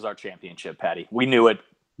series was our championship, Patty. We knew it.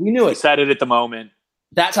 We said it at the moment.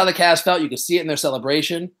 That's how the Cavs felt. You could see it in their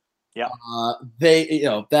celebration. Yeah.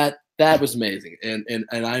 That was amazing, and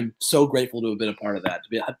I'm so grateful to have been a part of that. To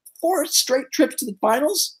be 4 straight trips to the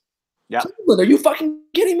finals. Yeah. Are you fucking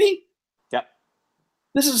kidding me? Yeah.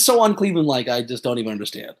 This is so un-Cleveland-like. I just don't even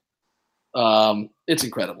understand. It's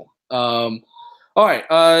incredible. All right.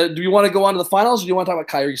 Do you want to go on to the finals, or do you want to talk about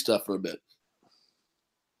Kyrie stuff for a bit?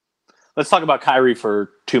 Let's talk about Kyrie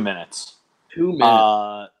for 2 minutes. 2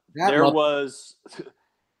 minutes.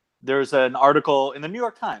 There's an article in the New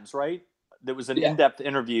York Times, right? There was an in-depth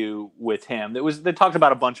interview with him. They talked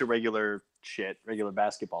about a bunch of regular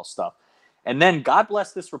basketball stuff. And then, God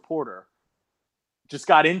bless this reporter, just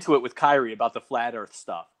got into it with Kyrie about the flat earth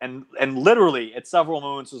stuff. And literally at several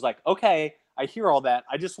moments was like, okay, I hear all that.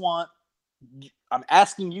 I'm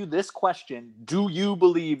asking you this question. Do you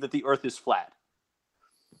believe that the earth is flat?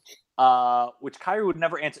 Which Kyrie would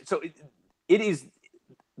never answer. So it is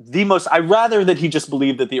the most, I'd rather that he just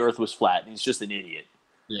believed that the earth was flat and he's just an idiot.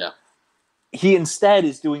 Yeah. He instead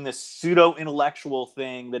is doing this pseudo intellectual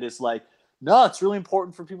thing that is like, no, it's really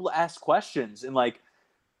important for people to ask questions. And like,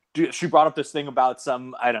 she brought up this thing about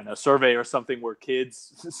some, I don't know, survey or something where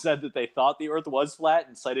kids said that they thought the earth was flat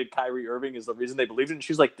and cited Kyrie Irving as the reason they believed it. And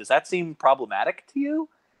she's like, does that seem problematic to you?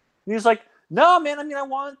 And he's like, no, man, I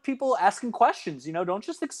want people asking questions, don't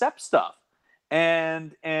just accept stuff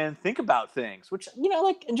and think about things, which,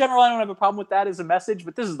 like in general, I don't have a problem with that as a message,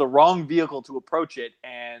 but this is the wrong vehicle to approach it.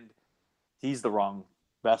 And he's the wrong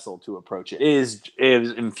vessel to approach it. It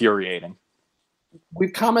is infuriating.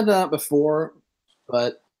 We've commented on it before,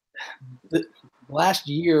 but the last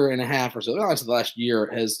year and a half or so, honestly, the last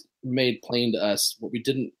year has made plain to us what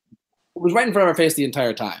was right in front of our face the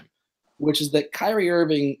entire time, which is that Kyrie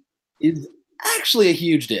Irving is actually a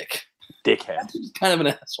huge dickhead. He's kind of an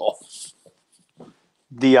asshole.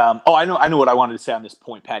 I know what I wanted to say on this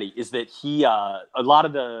point, Patty, is that he I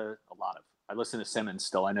listen to Simmons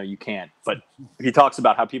still. I know you can't, but he talks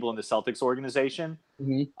about how people in the Celtics organization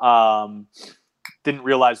didn't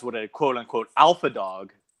realize what a quote unquote alpha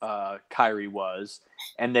dog Kyrie was,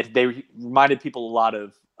 and that they reminded people a lot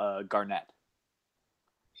of Garnett,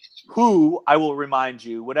 who, I will remind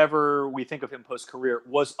you, whatever we think of him post-career,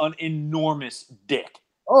 was an enormous dick.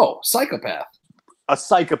 Oh, psychopath. a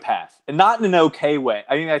psychopath, and not in an okay way.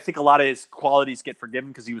 I mean, I think a lot of his qualities get forgiven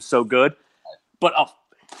because he was so good, but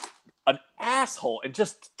an asshole, and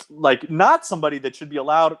just like not somebody that should be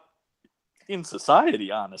allowed in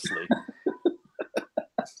society, honestly.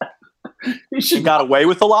 He got away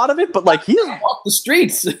with a lot of it, but like he's off the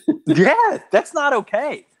streets. Yeah, that's not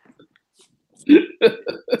okay.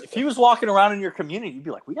 If he was walking around in your community, you'd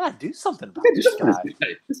be like, we gotta do something about this guy.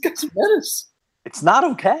 This guy's a menace. It's not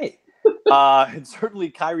okay. And certainly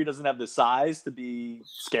Kyrie doesn't have the size to be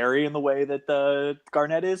scary in the way that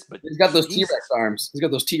Garnett is, but he's got those T-Rex arms. He's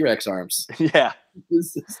got those T-Rex arms. Yeah.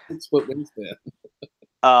 That's what wins that.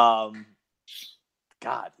 God,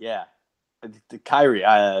 yeah. The Kyrie,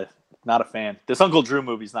 not a fan. This Uncle Drew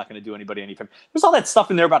movie's not going to do anybody any favor. There's all that stuff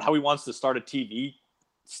in there about how he wants to start a TV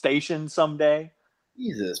station someday.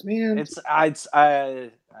 Jesus, man. I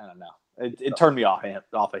don't know. It turned me off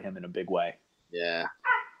of him in a big way. Yeah.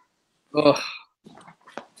 Ugh.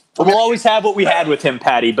 We'll always have what we had with him,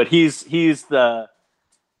 Patty, but he's the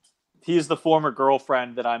former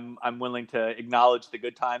girlfriend that I'm willing to acknowledge the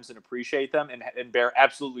good times and appreciate them and bear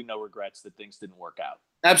absolutely no regrets that things didn't work out.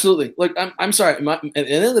 Absolutely. Look, I'm sorry. At the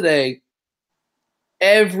end of the day,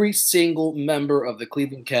 every single member of the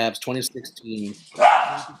Cleveland Cavs 2016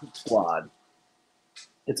 squad,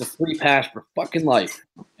 it's a free pass for fucking life,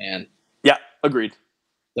 man. Yeah, agreed.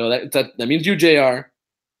 So that means you, JR.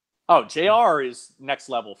 Oh, JR is next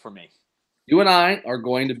level for me. You and I are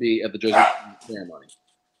going to be at the jersey ceremony.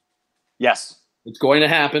 Yes. It's going to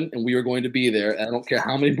happen, and we are going to be there. I don't care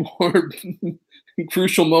how many more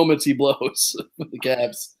crucial moments he blows with the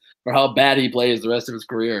Cavs or how bad he plays the rest of his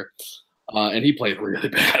career. And he played really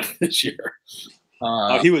bad this year.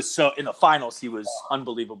 He was in the finals, he was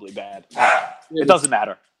unbelievably bad. It doesn't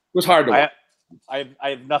matter. It was hard to watch. I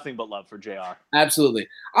have nothing but love for JR. Absolutely.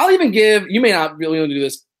 I'll even give, you may not really want to do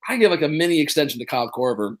this, I give like a mini extension to Kyle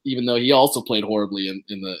Korver, even though he also played horribly in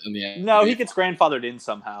the NBA. No, he gets grandfathered in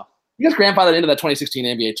somehow. He gets grandfathered into that 2016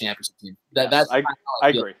 NBA championship team. I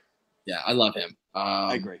agree. Yeah, I love him.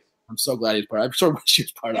 I agree. I'm so glad he's part. I'm so glad she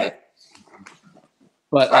was part of it.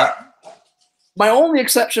 But my only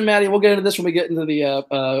exception, Matty, we'll get into this when we get into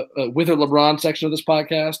the With or LeBron section of this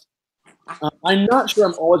podcast. I'm not sure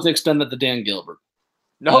I'm always going to extend that to Dan Gilbert.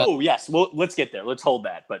 No, yes. Well, let's get there. Let's hold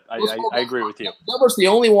that. But I agree with you. Gilbert's the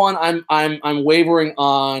only one I'm wavering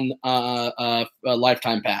on a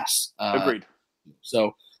lifetime pass. Agreed.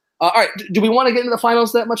 So, all right. Do we want to get into the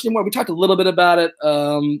finals that much anymore? We talked a little bit about it,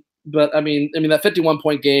 but I mean that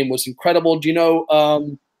 51-point game was incredible. Do you know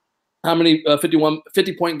how many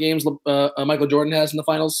 50-point games Michael Jordan has in the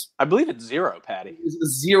finals? I believe it's 0, Patty. It's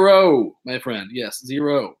 0, my friend. Yes,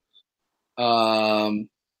 0.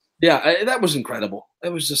 Yeah, that was incredible.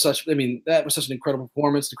 That was just such an incredible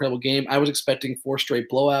performance, incredible game. I was expecting 4 straight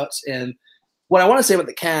blowouts. And what I want to say about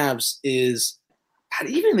the Cavs is, God,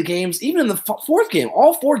 even in the games, even in the fourth game,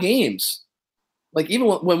 all 4 games, like even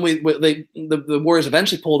when the Warriors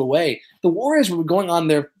eventually pulled away, the Warriors were going on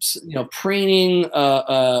their preening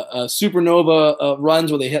supernova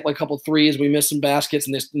runs where they hit like a couple threes, we missed some baskets,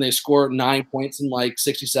 and they scored 9 points in like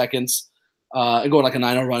 60 seconds, and going like a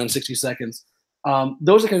 9-0 run in 60 seconds.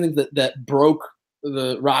 Those are the kind of things that broke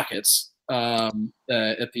the Rockets at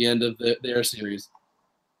the end of their series.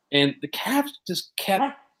 And the Cavs just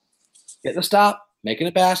kept getting a stop, making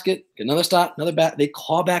a basket, get another stop, another bat. They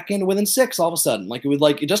claw back in within 6 all of a sudden. Like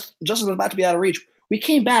it just was about to be out of reach. We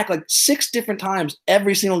came back like 6 different times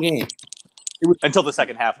every single game. Until the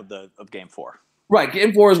second half of Game 4. Right,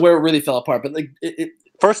 Game 4 is where it really fell apart. But like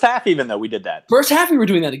first half, even though we did that. First half, we were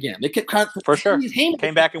doing that again. They kept for sure.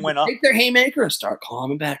 Came back and went up. Take their haymaker and start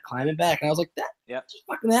climbing back. And I was like, that's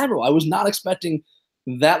fucking admirable. I was not expecting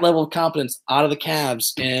that level of confidence out of the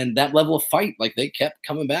Cavs and that level of fight. Like they kept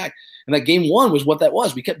coming back. And that Game 1 was what that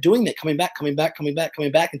was. We kept doing that, coming back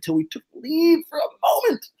until we took the lead for a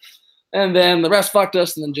moment. And then the rest fucked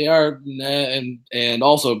us. And then JR and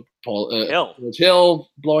also Hill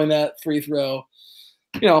blowing that free throw.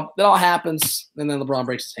 That all happens, and then LeBron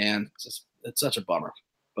breaks his hand. It's such a bummer.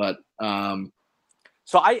 But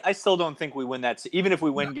so I still don't think we win that. Even if we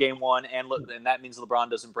win Game 1, and that means LeBron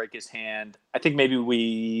doesn't break his hand, I think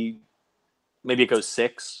maybe it goes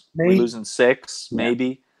 6. We lose in 6,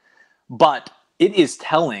 maybe. But it is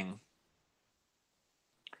telling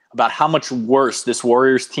about how much worse this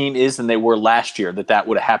Warriors team is than they were last year that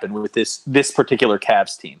would have happened with this particular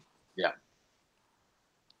Cavs team. Yeah.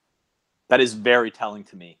 That is very telling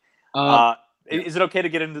to me. Is it okay to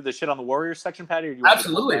get into the shit on the Warriors section, Patty? Or do you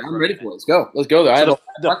absolutely. I'm ready for it. Let's go there. So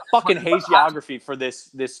the fucking hagiography for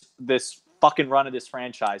this fucking run of this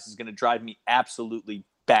franchise is going to drive me absolutely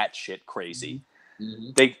batshit crazy.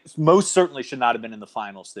 They most certainly should not have been in the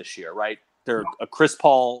finals this year, right? They're a Chris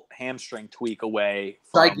Paul hamstring tweak away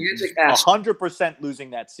from 100% losing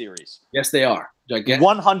that series. Yes, they are.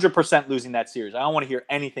 100% losing that series. I don't want to hear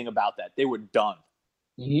anything about that. They were done.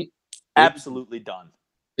 Absolutely done.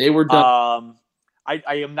 They were done.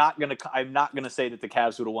 I'm not gonna say that the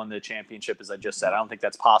Cavs would have won the championship, as I just said. I don't think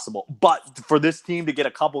that's possible. But for this team to get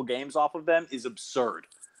a couple games off of them is absurd.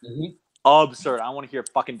 Absurd. I want to hear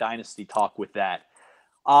fucking dynasty talk with that.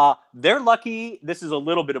 They're lucky. This is a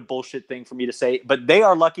little bit of bullshit thing for me to say, but they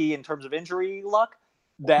are lucky in terms of injury luck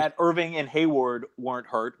that Irving and Hayward weren't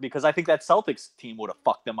hurt, because I think that Celtics team would have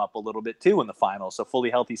fucked them up a little bit too in the finals. So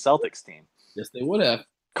fully healthy Celtics team. Yes, they would have.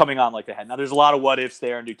 Coming on like they had. Now, there's a lot of what ifs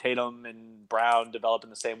there, and do Tatum and Brown develop in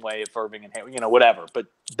the same way if Irving and Hayward, whatever. But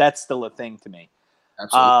that's still a thing to me.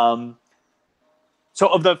 Absolutely. So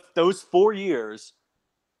of those 4 years,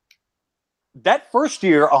 that first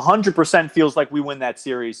year 100% feels like we win that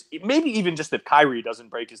series. Maybe even just if Kyrie doesn't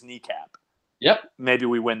break his kneecap. Yep. Maybe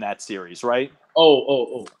we win that series, right?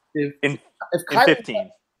 Oh. In Kyrie,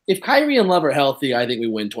 15. If Kyrie and Love are healthy, I think we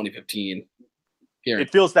win 2015. Guaranteed.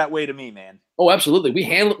 It feels that way to me, man. Oh, absolutely. We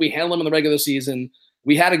handled them in the regular season.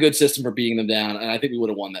 We had a good system for beating them down, and I think we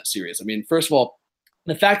would have won that series. I mean, first of all,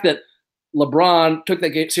 the fact that LeBron took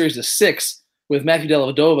that series to 6 with Matthew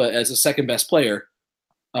Dellavedova as the second best player,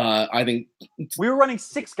 I think we were running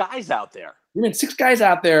 6 guys out there. We ran 6 guys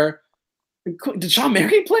out there. Did Sean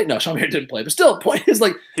Marion play? No, Sean Marion didn't play. But still, the point is,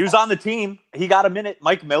 like, he was on the team. He got a minute.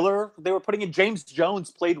 Mike Miller. They were putting in. James Jones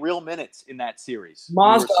played real minutes in that series.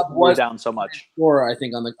 Mozgov was down so much. Scorer, I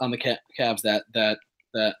think, on the Cavs that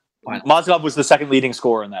finals. Mozgov was the second leading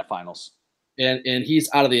scorer in that finals. And he's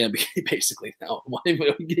out of the NBA basically now.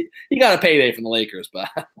 He got a payday from the Lakers, but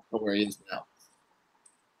I don't know where he is now.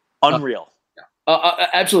 Unreal.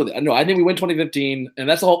 Absolutely. No, I think we win 2015, and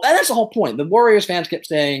that's the whole point. The Warriors fans kept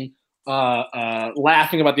saying,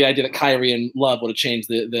 laughing about the idea that Kyrie and Love would have changed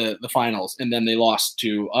the finals, and then they lost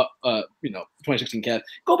to 2016 Cavs.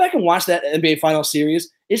 Go back and watch that NBA Finals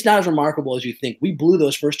series. It's not as remarkable as you think. We blew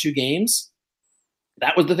those first 2 games.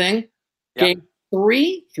 That was the thing. Yep. Game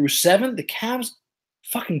 3 through 7, the Cavs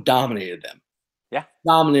fucking dominated them. Yeah,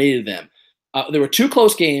 dominated them. There were 2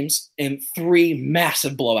 close games and 3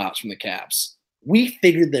 massive blowouts from the Cavs. We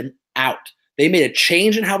figured them out. They made a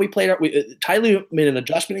change in how we played. Tyler made an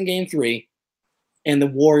adjustment in Game 3, and the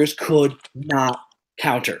Warriors could not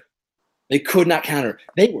counter. They could not counter.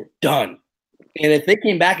 They were done. And if they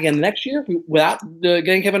came back again the next year without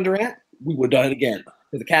getting Kevin Durant, we would have done it again.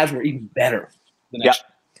 Because the Cavs were even better the next year.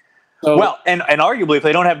 So, well, and arguably, if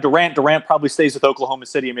they don't have Durant probably stays with Oklahoma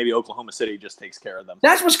City, and maybe Oklahoma City just takes care of them.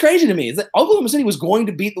 That's what's crazy to me, is that Oklahoma City was going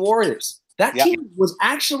to beat the Warriors. That team was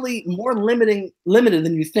actually more limited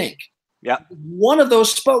than you think. Yeah. One of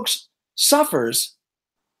those spokes suffers.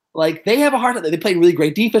 Like, they have a hard time. They play really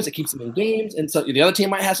great defense. It keeps them in games. And so the other team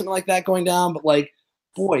might have something like that going down. But, like,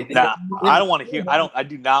 boy. I don't want to hear. I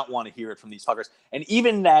do not want to hear it from these fuckers. And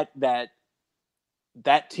even that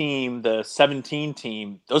team, the 17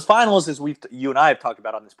 team, those finals, as you and I have talked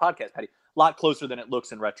about on this podcast, Patty, a lot closer than it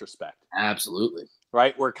looks in retrospect. Absolutely.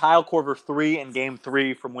 Right? Where Kyle Korver 3 in Game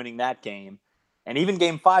 3 from winning that game. And even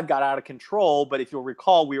Game 5 got out of control, but if you'll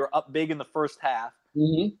recall, we were up big in the first half.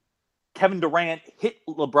 Mm-hmm. Kevin Durant hit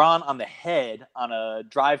LeBron on the head on a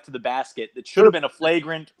drive to the basket that should have been a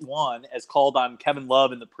flagrant 1, as called on Kevin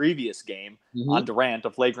Love in the previous game on Durant, a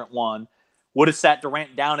flagrant 1. Would have sat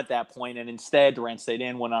Durant down at that point, and instead Durant stayed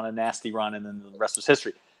in, went on a nasty run, and then the rest was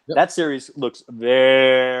history. Yep. That series looks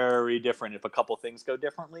very different if a couple things go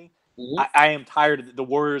differently. Mm-hmm. I am tired of the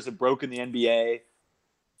Warriors have broken the NBA.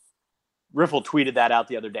 Riffle tweeted that out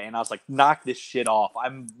the other day, and I was like, knock this shit off.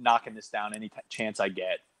 I'm knocking this down any chance I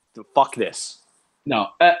get. Fuck this. No,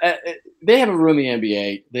 they haven't ruined the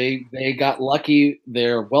NBA. They got lucky.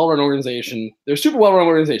 They're a well-run organization. They're a super well-run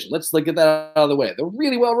organization. Let's get that out of the way. They're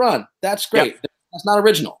really well-run. That's great. Yep. That's not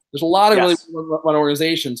original. There's a lot of really well-run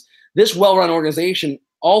organizations. This well-run organization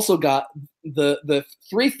also got the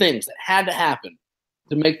 3 things that had to happen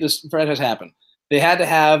to make this franchise happen. They had to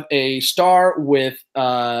have a star with,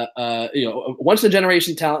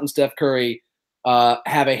 once-in-a-generation talent in Steph Curry,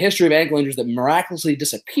 have a history of ankle injuries that miraculously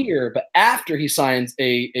disappear, but after he signs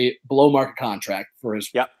a below-market contract for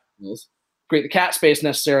his deals, create the cap space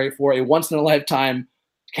necessary for a once-in-a-lifetime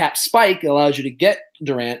cap spike that allows you to get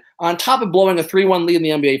Durant, on top of blowing a 3-1 lead in the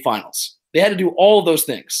NBA Finals. They had to do all of those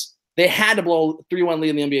things. They had to blow a 3-1 lead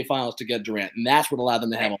in the NBA Finals to get Durant, and that's what allowed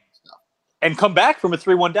them to have all this stuff. And come back from a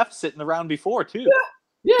 3-1 deficit in the round before, too.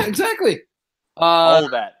 Yeah, exactly. All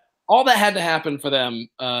of that. all that had to happen for them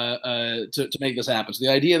to make this happen. So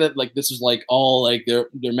the idea that like this is like all like their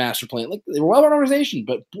master plan, like they were well run organization,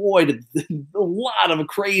 but boy, did a lot of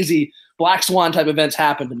crazy black swan type events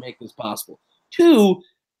happen to make this possible. Two,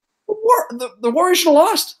 the Warriors should have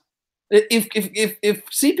lost. If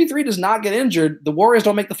CP3 does not get injured, the Warriors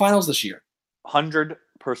don't make the finals this year. 100%.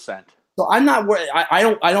 So I'm not worried. I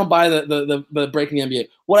don't buy the breaking the NBA.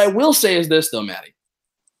 What I will say is this though, Matty.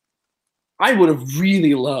 I would have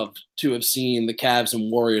really loved to have seen the Cavs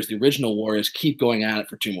and Warriors, the original Warriors, keep going at it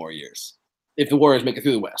for 2 more years. If the Warriors make it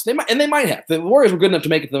through the West, they might have. The Warriors were good enough to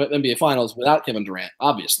make it to the NBA Finals without Kevin Durant,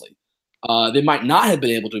 obviously. They might not have been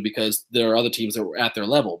able to because there are other teams that were at their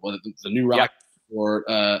level, whether the New Rockets or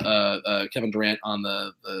Kevin Durant on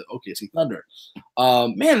the OKC Thunder.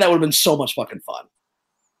 Man, that would have been so much fucking fun.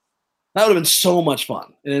 That would have been so much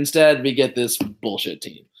fun. And instead, we get this bullshit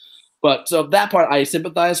team. But so that part I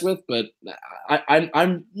sympathize with, but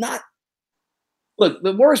I'm not. Look,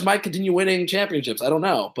 the Warriors might continue winning championships. I don't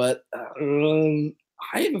know, but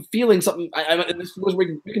I have a feeling something. This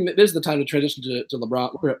is the time to transition to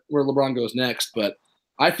LeBron, where LeBron goes next. But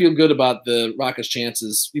I feel good about the Rockets'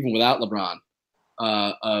 chances, even without LeBron,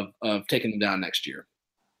 of taking them down next year.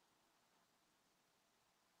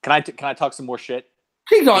 Can I talk some more shit?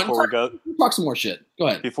 Keep going. Before we go, talk some more shit. Go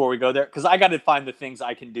ahead. Before we go there, because I got to find the things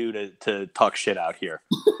I can do to talk shit out here.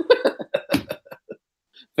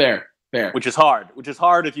 Fair. Which is hard. When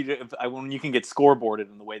you can get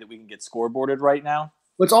scoreboarded in the way that we can get scoreboarded right now.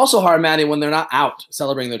 It's also hard, Matty, when they're not out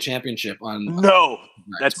celebrating their championship on. No,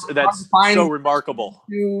 that's so remarkable.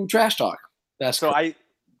 You trash talk. That's so cool.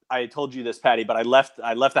 I told you this, Patty, but I left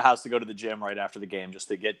the house to go to the gym right after the game just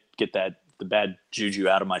to get the bad juju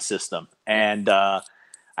out of my system, and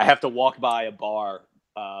I have to walk by a bar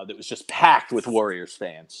that was just packed with Warriors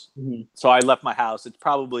fans. Mm-hmm. So I left my house. It's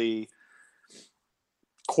probably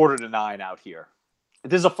 8:45 out here.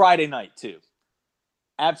 This is a Friday night too.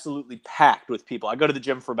 Absolutely packed with people. I go to the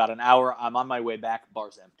gym for about an hour. I'm on my way back.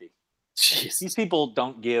 Bar's empty. Jeez. These people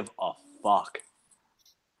don't give a fuck.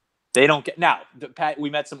 They don't get now. Pat, we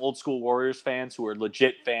met some old school Warriors fans who are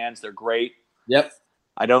legit fans. They're great. Yep.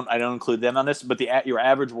 I don't include them on this, but your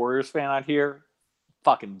average Warriors fan out here,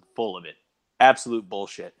 fucking full of it. Absolute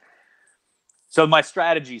bullshit. So my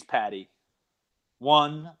strategies, Patty.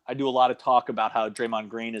 One, I do a lot of talk about how Draymond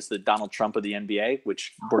Green is the Donald Trump of the NBA,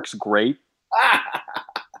 which works great.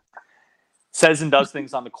 Says and does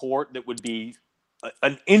things on the court that would be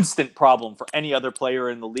an instant problem for any other player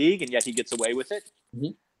in the league, and yet he gets away with it.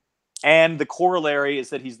 Mm-hmm. And the corollary is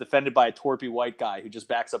that he's defended by a torpy white guy who just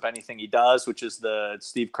backs up anything he does, which is the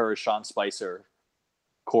Steve Kerr, Sean Spicer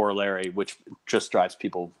corollary, which just drives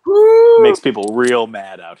people, makes people real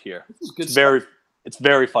mad out here. It's very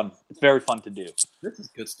fun. It's very fun to do. This is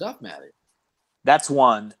good stuff, Matty. That's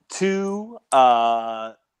one. Two,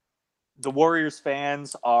 the Warriors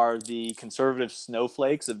fans are the conservative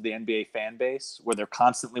snowflakes of the NBA fan base, where they're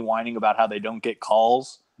constantly whining about how they don't get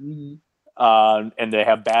calls. Mm-hmm. And they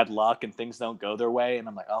have bad luck and things don't go their way. And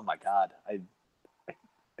I'm like, oh my God, I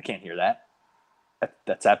can't hear that.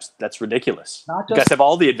 That's ridiculous. You guys have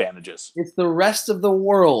all the advantages. It's the rest of the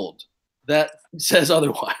world that says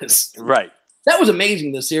otherwise. Right. That was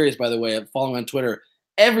amazing, this series, by the way, following on Twitter.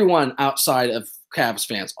 Everyone outside of Cavs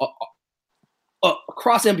fans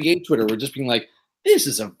across NBA Twitter were just being like, this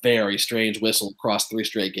is a very strange whistle across 3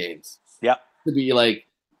 straight games. Yeah. To be like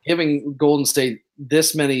giving Golden State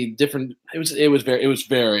this many different – it was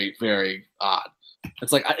very, very odd.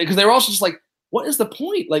 It's like – because they were also just like, what is the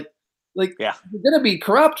point? Like yeah. You're going to be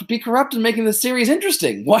corrupt in making the series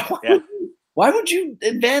interesting. Why would you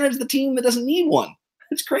advantage the team that doesn't need one?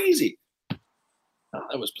 It's crazy. Oh,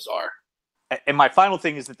 that was bizarre. And my final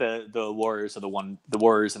thing is that the Warriors are the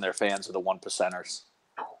Warriors and their fans are the 1%ers.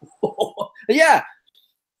 Yeah.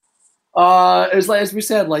 As we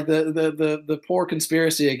said, like the poor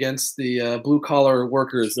conspiracy against the blue collar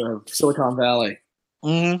workers of Silicon Valley.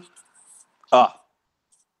 Mm-hmm.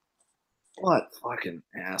 What fucking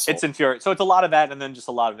asshole! It's infuriating. So it's a lot of that, and then just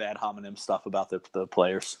a lot of ad hominem stuff about the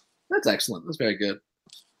players. That's excellent. That's very good.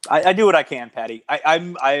 I do what I can, Patty.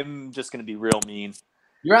 I'm just going to be real mean.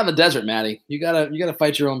 You're out in the desert, Matty. You gotta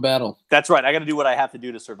fight your own battle. That's right. I got to do what I have to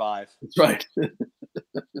do to survive. That's right.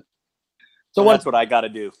 So that's what I got to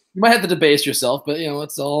do. You might have to debase yourself, but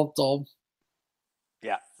it's all.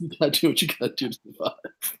 Yeah. You gotta do what you gotta do to survive.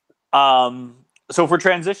 So if we're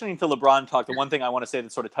transitioning to LeBron talk, the one thing I want to say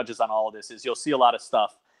that sort of touches on all of this is you'll see a lot of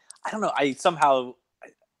stuff. I don't know. I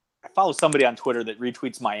follow somebody on Twitter that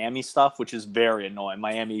retweets Miami stuff, which is very annoying.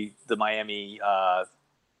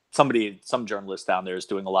 Some journalist down there is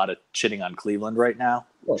doing a lot of shitting on Cleveland right now.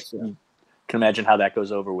 Of course, yeah. can imagine how that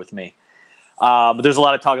goes over with me. But there's a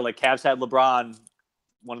lot of talk like Cavs had LeBron,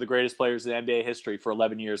 one of the greatest players in NBA history, for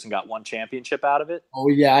 11 years and got one championship out of it. Oh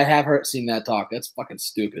yeah, I have seen that talk. That's fucking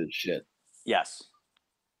stupid as shit. Yes.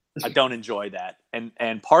 I don't enjoy that.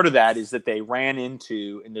 And part of that is that they ran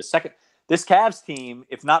into in the second. This Cavs team,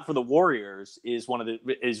 if not for the Warriors, is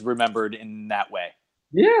remembered in that way.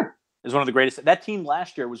 Yeah, is one of the greatest. That team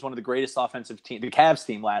last year was one of the greatest offensive teams. The Cavs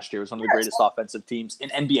team last year was one of the greatest offensive teams in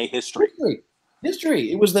NBA history.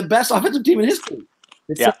 History. It was the best offensive team in history.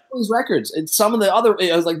 It set all these records, and some of the other,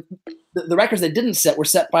 it was like the records they didn't set were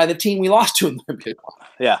set by the team we lost to in the NBA.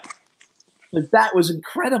 Yeah. Like, that was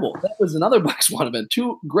incredible. That was another Bucks one event.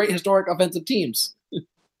 Two great historic offensive teams in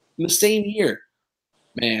the same year.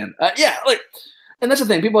 Man. And that's the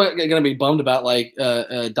thing. People are going to be bummed about,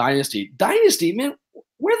 Dynasty. Dynasty, man,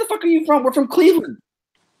 where the fuck are you from? We're from Cleveland.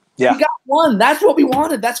 Yeah. We got one. That's what we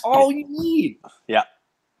wanted. That's all you need. Yeah.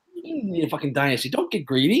 You need a fucking Dynasty. Don't get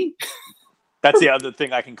greedy. That's the other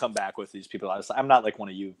thing I can come back with these people. I'm not like one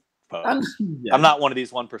of you folks. I'm not one of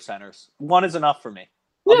these 1%ers. One is enough for me.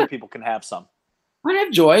 Other people can have some. I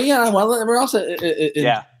have joy. Yeah, well, everyone else.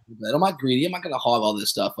 I'm not greedy. I'm not going to hog all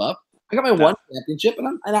this stuff up. I got my one championship,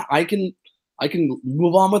 and I can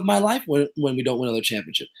move on with my life when we don't win another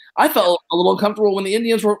championship. I felt a little uncomfortable when the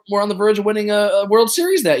Indians were on the verge of winning a World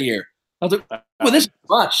Series that year. I was like, well, this is too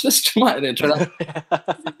much. This is too much. And it turned out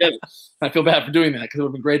I feel bad for doing that because it would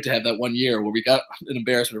have been great to have that 1 year where we got an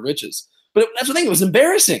embarrassment of riches. But that's the thing. It was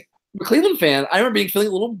embarrassing. I'm a Cleveland fan. I remember feeling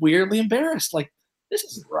a little weirdly embarrassed. Like, this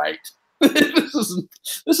isn't right. this is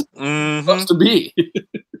supposed to be.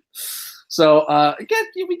 So again,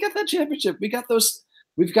 we got that championship. We got those.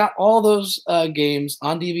 We've got all those games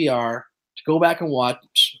on DVR to go back and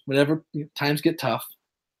watch whenever times get tough.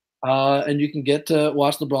 And you can get to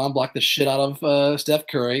watch LeBron block the shit out of Steph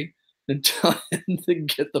Curry and tell him to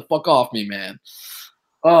get the fuck off me, man.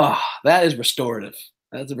 Oh, that is restorative.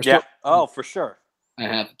 That's a restorative. Yeah. Oh, for sure. I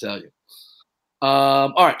have to tell you.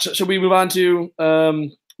 All right. So should we move on to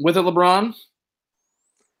with it, LeBron?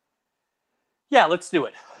 Yeah, let's do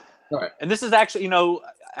it. All right. And this is actually,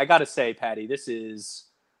 I got to say, Patty,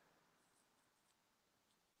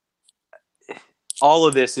 all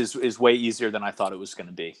of this is way easier than I thought it was going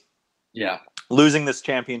to be. Yeah. Losing this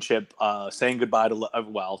championship, saying goodbye to,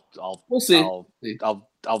 we'll see.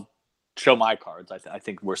 I'll show my cards. I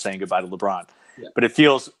think we're saying goodbye to LeBron. Yeah. But it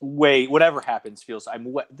feels whatever happens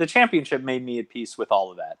the championship made me at peace with all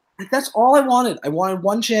of that. That's all I wanted. I wanted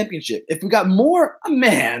one championship. If we got more,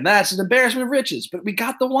 man, that's an embarrassment of riches. But we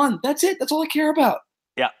got the one. That's it. That's all I care about.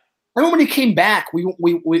 Yeah. I remember when he came back,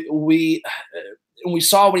 we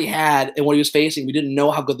saw what he had and what he was facing. We didn't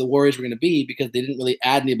know how good the Warriors were going to be because they didn't really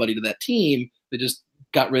add anybody to that team. They just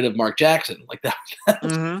got rid of Mark Jackson like that.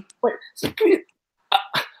 Wait, so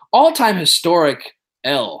all-time historic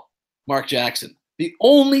Mark Jackson. The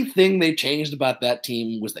only thing they changed about that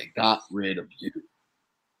team was they got rid of you.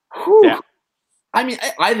 Whew. Yeah. I mean,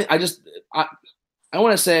 I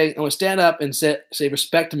want to stand up and say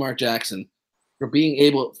respect to Mark Jackson for being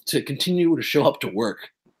able to continue to show up to work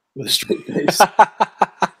with a straight face,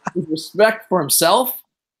 with respect for himself,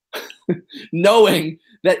 knowing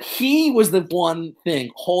that he was the one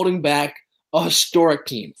thing holding back a historic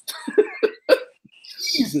team.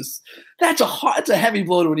 Jesus, that's a heavy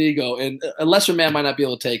blow to an ego, and a lesser man might not be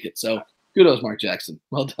able to take it. So, kudos, Mark Jackson.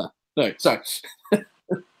 Well done. All right, sorry.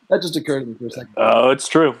 That just occurred to me for a second. Oh, it's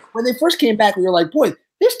true. When they first came back, we were like, boy,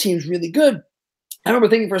 this team's really good. I remember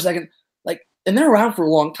thinking for a second, and they're around for a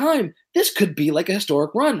long time. This could be like a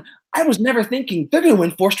historic run. I was never thinking they're going to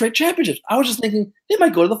win 4 straight championships. I was just thinking they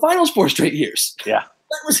might go to the finals 4 straight years. Yeah.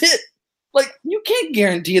 That was it. You can't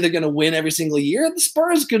guarantee they're going to win every single year. The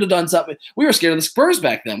Spurs could have done something. We were scared of the Spurs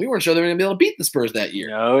back then. We weren't sure they were going to be able to beat the Spurs that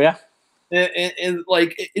year. Oh, yeah. And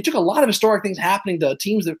it took a lot of historic things happening to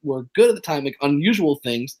teams that were good at the time, like unusual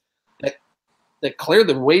things that cleared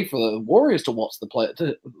the way for the Warriors to waltz to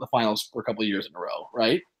the finals for a couple of years in a row,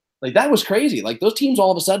 right? That was crazy. Those teams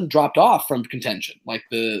all of a sudden dropped off from contention, like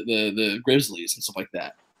the Grizzlies and stuff like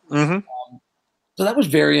that. Mm-hmm. So that was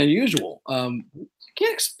very unusual. You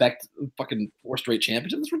can't expect fucking 4 straight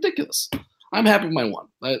championships. That's ridiculous. I'm happy with my one.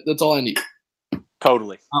 That's all I need.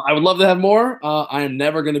 Totally. I would love to have more. I am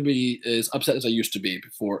never going to be as upset as I used to be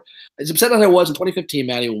before. As upset as I was in 2015,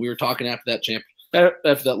 Matty, when we were talking after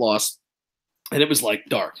that loss, and it was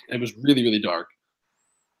dark. It was really, really dark.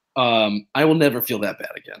 I will never feel that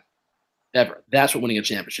bad again. Ever. That's what winning a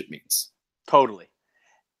championship means. Totally.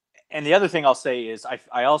 And the other thing I'll say is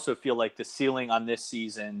I also feel like the ceiling on this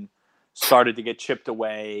season started to get chipped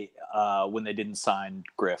away when they didn't sign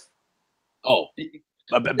Griff. Oh.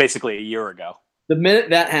 Basically a year ago. The minute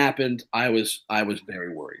that happened, I was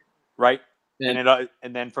very worried. Right.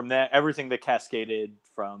 And then from there, everything that cascaded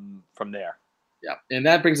from there. Yeah, and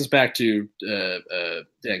that brings us back to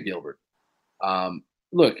Dan Gilbert.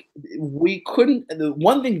 Look, we couldn't. The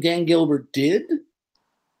one thing Dan Gilbert did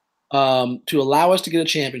to allow us to get a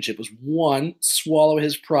championship was, one, swallow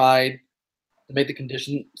his pride to make the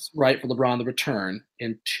conditions right for LeBron to return,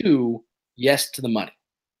 and two, yes to the money.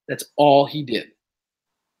 That's all he did.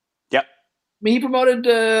 Yep. I mean, he promoted.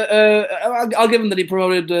 I'll give him that he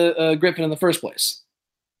promoted Griffin in the first place.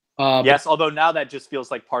 Yes, although now that just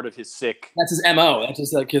feels like part of his sick. That's his MO. That's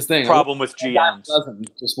just like his thing. Problem with GMs.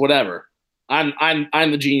 Just whatever.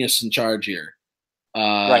 I'm the genius in charge here.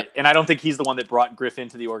 Right, and I don't think he's the one that brought Griffin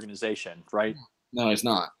to the organization, right? No, he's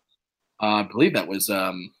not. I believe that was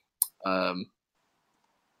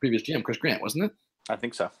previous GM Chris Grant, wasn't it? I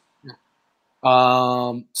think so.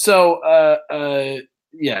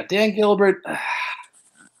 Yeah. Dan Gilbert,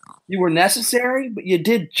 you were necessary, but you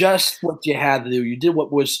did just what you had to do. You did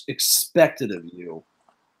what was expected of you.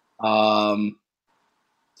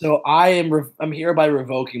 So I'm hereby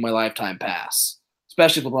revoking my lifetime pass,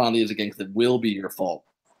 especially if LeBron leaves again, because it will be your fault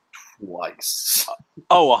twice.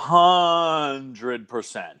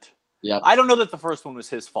 100%. Yeah. I don't know that the first one was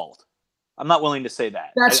his fault. I'm not willing to say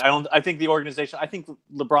that. I think the organization. I think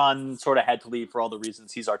LeBron sort of had to leave for all the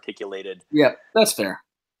reasons he's articulated. Yeah, that's fair.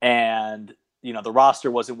 And the roster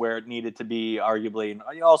wasn't where it needed to be, arguably, and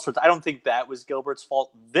all sorts. I don't think that was Gilbert's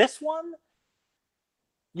fault. This one,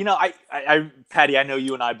 Patty, I know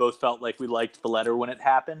you and I both felt like we liked the letter when it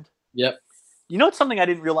happened. Yep. It's something I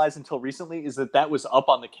didn't realize until recently is that was up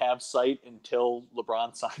on the Cavs site until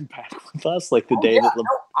LeBron signed back with us, like the day that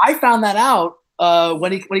I found that out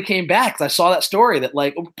when he came back. 'Cause I saw that story that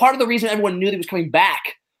part of the reason everyone knew that he was coming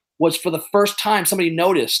back was for the first time somebody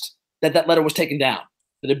noticed that letter was taken down.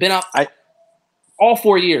 It had been up all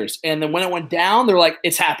 4 years, and then when it went down, they're like,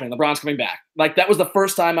 "It's happening. LeBron's coming back." Like that was the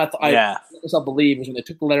first time I let myself believe was when they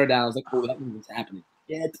took the letter down. I was like, "Oh, that means it's happening."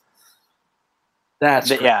 That's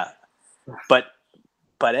crazy. Yeah. But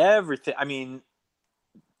everything. I mean,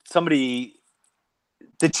 somebody.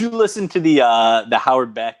 Did you listen to the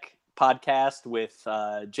Howard Beck podcast with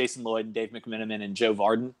Jason Lloyd and Dave McMenamin and Joe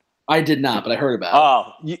Varden? I did not, but I heard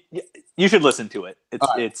about it. Oh, you should listen to it.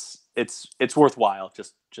 It's worthwhile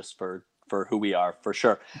just for who we are, for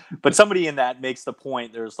sure. But somebody in that makes the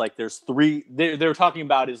point. There's three. They're talking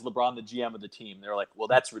about, is LeBron the GM of the team? They're like, well,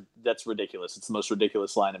 that's ridiculous. It's the most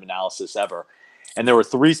ridiculous line of analysis ever. And there were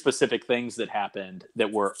three specific things that happened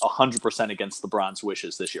that were 100% against LeBron's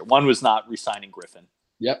wishes this year. One was not re-signing Griffin.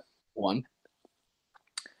 Yep. One.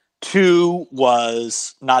 Two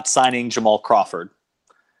was not signing Jamal Crawford,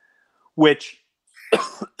 which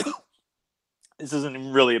this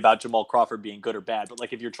isn't really about Jamal Crawford being good or bad, but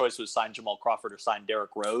if your choice was sign Jamal Crawford or sign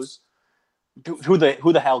Derrick Rose, who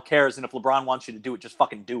the hell cares? And if LeBron wants you to do it, just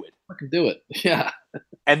fucking do it. Fucking do it. Yeah.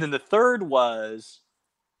 And then the third was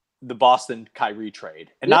the Boston Kyrie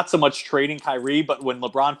trade. And not so much trading Kyrie, but when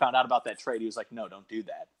LeBron found out about that trade, he was like, no, don't do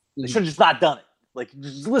that. They should have just not done it.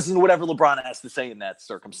 Just listen to whatever LeBron has to say in that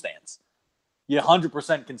circumstance. You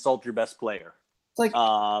 100% consult your best player.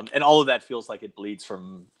 And all of that feels like it bleeds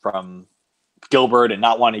from Gilbert and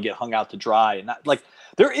not wanting to get hung out to dry. And not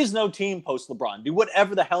there is no team post LeBron. Do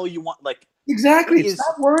whatever the hell you want. Exactly.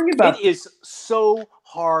 Stop worrying about it. It is so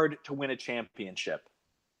hard to win a championship.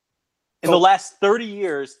 In the last 30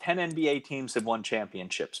 years, 10 NBA teams have won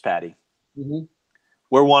championships, Patty. Mm-hmm.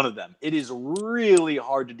 We're one of them. It is really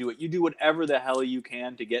hard to do it. You do whatever the hell you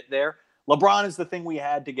can to get there. LeBron is the thing we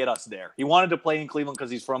had to get us there. He wanted to play in Cleveland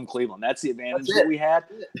because he's from Cleveland. That's the advantage that we had.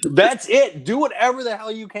 That's it. Do whatever the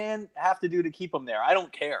hell you have to do to keep him there. I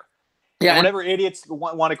don't care. Yeah. And whatever idiots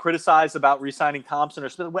want to criticize about re-signing Thompson or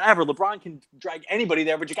Smith, whatever, LeBron can drag anybody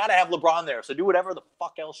there, but you got to have LeBron there. So do whatever the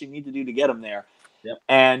fuck else you need to do to get him there. Yep.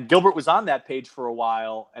 And Gilbert was on that page for a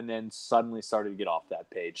while and then suddenly started to get off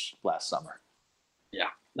that page last summer. Yeah.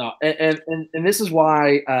 No, and this is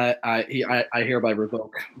why I hereby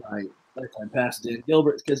revoke my lifetime pass to Dan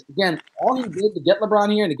Gilbert, because again, all he did to get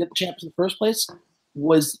LeBron here and to get the champions in the first place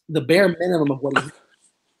was the bare minimum of what he did.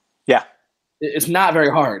 Yeah. It's not very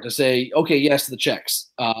hard to say, okay, yes to the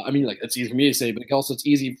checks. It's easy for me to say, but also it's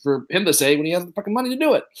easy for him to say when he has the fucking money to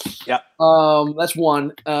do it. Yeah. That's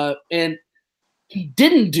one. And he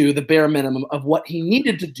didn't do the bare minimum of what he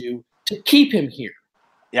needed to do to keep him here.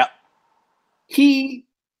 Yeah. He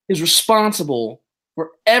is responsible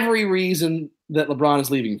for every reason that LeBron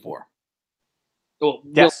is leaving for.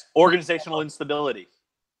 Yes, organizational instability.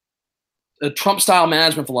 A Trump-style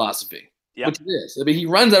management philosophy. Yep. Which it is. I mean, he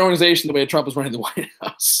runs that organization the way Trump is running the White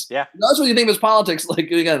House. Yeah. That's what you think of his politics. Like,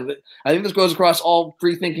 again, I think this goes across all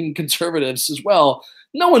free-thinking conservatives as well.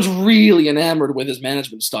 No one's really enamored with his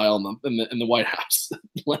management style in the White House.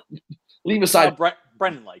 Leave aside.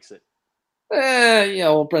 Brendan likes it.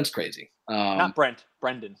 Well, Brent's crazy. Not Brent,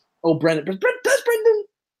 Brendan. Oh, Brendan. Does Brendan?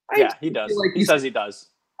 Yeah, he does. Like he says he does.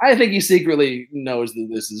 I think he secretly knows that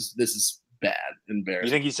this is bad and embarrassing.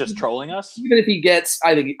 You think he's just trolling us? Even if he gets,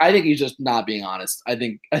 I think he's just not being honest. I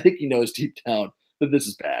think he knows deep down that this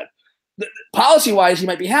is bad. Policy-wise, he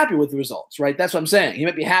might be happy with the results, right? That's what I'm saying. He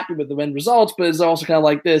might be happy with the end results, but it's also kind of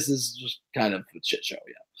like this is just kind of a shit show,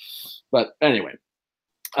 yeah. But anyway,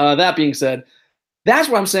 that being said, that's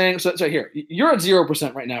what I'm saying. So here, you're at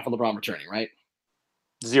 0% right now for LeBron returning, right?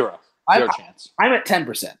 Zero chance. I'm at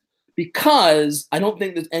 10%. Because I don't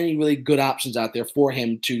think there's any really good options out there for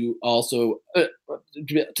him to also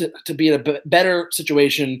to be in a better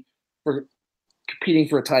situation for competing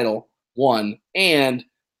for a title, one, and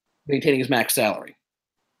maintaining his max salary.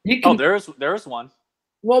 There's one.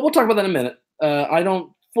 Well, we'll talk about that in a minute. I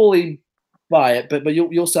don't fully buy it, but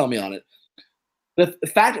you'll sell me on it. The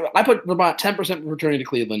fact I put about 10% returning to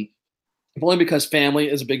Cleveland, only because family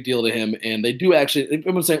is a big deal to him, and they do actually.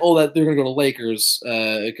 Everyone's saying, "Oh, that they're going to go to Lakers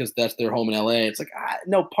because that's their home in LA." It's like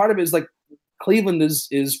no. Part of it is like Cleveland is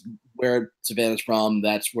where Savannah's from.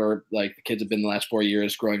 That's where like the kids have been the last 4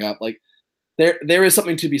 years growing up. Like there is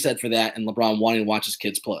something to be said for that, and LeBron wanting to watch his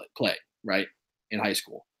kids play right in high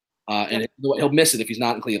school, and he'll miss it if he's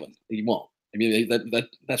not in Cleveland. He won't. I mean,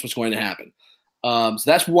 that's what's going to happen. So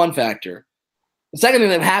that's one factor. The second thing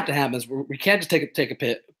that would have to happen is we can't just take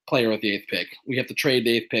a player with the 8th pick. We have to trade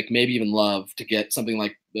the 8th pick, maybe even Love, to get something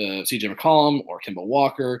like C.J. McCollum or Kemba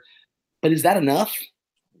Walker. But is that enough?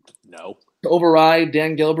 No. To override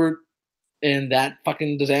Dan Gilbert and that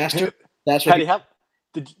fucking disaster? That's what.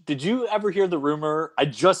 Patty, did you ever hear the rumor? I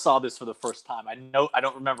just saw this for the first time. I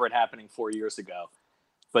don't remember it happening 4 years ago,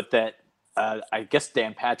 but that I guess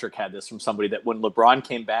Dan Patrick had this from somebody that when LeBron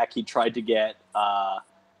came back, he tried to get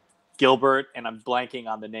Gilbert, and I'm blanking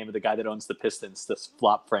on the name of the guy that owns the Pistons, the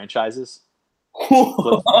flop franchises.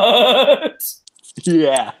 What?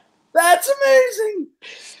 Yeah. That's amazing.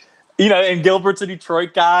 And Gilbert's a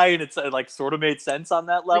Detroit guy, and it's like sort of made sense on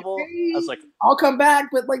that level. I was like, I'll come back,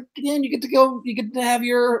 but like, again, you get to have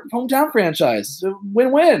your hometown franchise.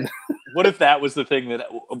 Win-win. What if that was the thing that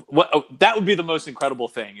would be the most incredible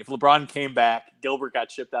thing. If LeBron came back, Gilbert got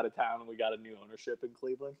shipped out of town, and we got a new ownership in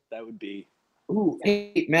Cleveland, that would be. Ooh,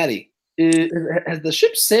 hey, Matty, has the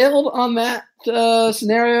ship sailed on that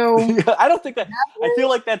scenario? I don't think that. I feel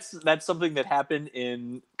like that's something that happened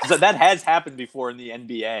because that has happened before in the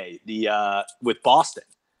NBA. With Boston.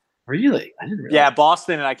 Really, I didn't realize. Yeah,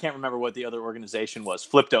 Boston, and I can't remember what the other organization was.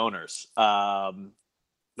 Flipped owners, or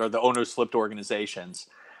the owners flipped organizations.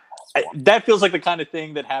 That feels like the kind of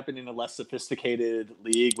thing that happened in a less sophisticated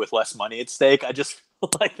league with less money at stake. I just feel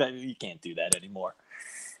like that you can't do that anymore.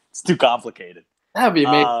 It's too complicated. That would be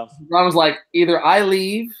amazing. Ron was like, either I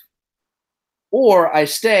leave or I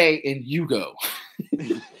stay and you go.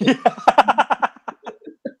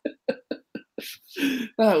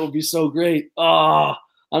 That would be so great. Oh,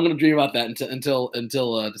 I'm going to dream about that until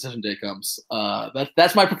decision day comes.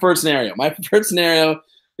 That's my preferred scenario. My preferred scenario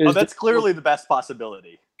is that's clearly the best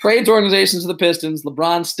possibility. Trades organizations to the Pistons,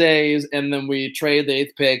 LeBron stays, and then we trade the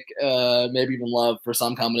 8th pick, maybe even Love for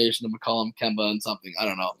some combination of McCollum, Kemba, and something. I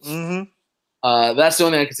don't know. Mm-hmm. That's the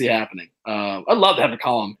only thing I can see happening. I'd love to have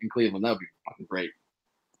McCollum in Cleveland. That would be fucking great.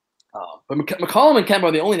 But McCollum and Kemba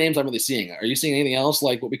are the only names I'm really seeing. Are you seeing anything else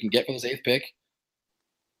like what we can get for this 8th pick?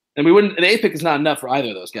 And the 8th pick is not enough for either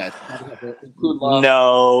of those guys. Include Love.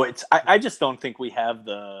 No, I just don't think we have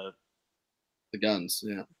the guns.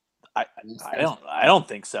 Yeah. I don't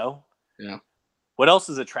think so. Yeah. What else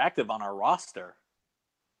is attractive on our roster?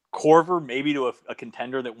 Corver, maybe to a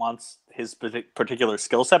contender that wants his particular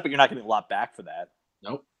skill set, but you're not getting a lot back for that.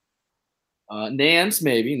 Nope. Nance,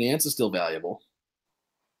 maybe. Nance is still valuable.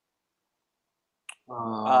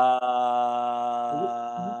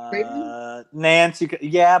 Nance,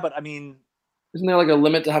 yeah, but I mean, isn't there like a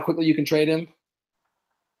limit to how quickly you can trade him?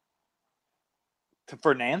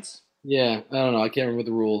 For Nance? Yeah, I don't know. I can't remember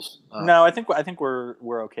the rules. No, I think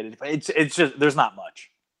we're okay to. It's just there's not much.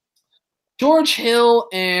 George Hill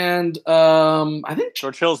and I think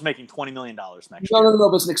George Hill's making $20 million next year. No,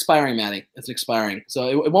 but it's an expiring, Matty. It's an expiring,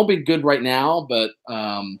 so it won't be good right now, but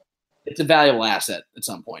it's a valuable asset at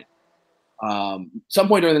some point. Some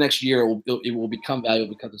point during the next year, it will become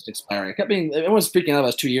valuable because it's expiring. Everyone's freaking out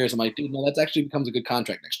about 2 years. I'm like, dude, no, that actually becomes a good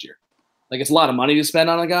contract next year. Like, it's a lot of money to spend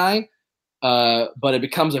on a guy, but it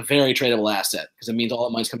becomes a very tradable asset because it means all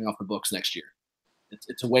the money's coming off the books next year.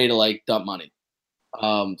 It's a way to like dump money.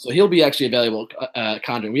 So he'll be actually a valuable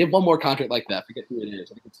contract. We have one more contract like that. I forget who it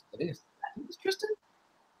is. I think it's Tristan. Is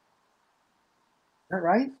that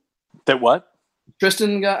right? That what?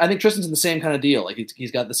 Tristan got. I think Tristan's in the same kind of deal. Like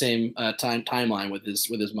he's got the same timeline with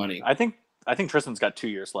his money. I think Tristan's got 2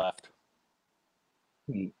 years left.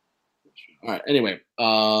 All right. Anyway,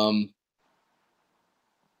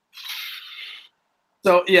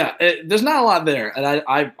 so yeah, there's not a lot there, and if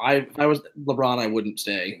I was LeBron, I wouldn't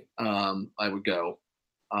stay. I would go.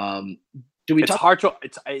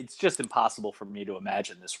 It's just impossible for me to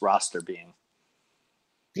imagine this roster being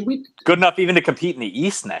good enough even to compete in the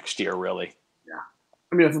East next year. Really. Yeah.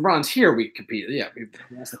 I mean, if LeBron's here, we compete. Yeah,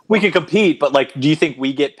 we can compete, but like, do you think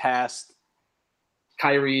we get past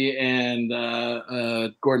Kyrie and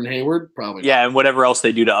Gordon Hayward? Probably. Yeah, and whatever else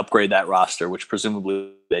they do to upgrade that roster, which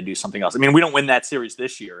presumably they do something else. I mean, we don't win that series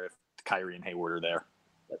this year if Kyrie and Hayward are there.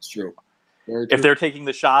 That's true. If they're taking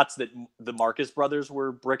the shots that the Marcus brothers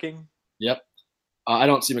were bricking. Yep. I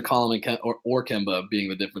don't see McCollum and or Kemba being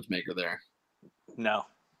the difference maker there. No.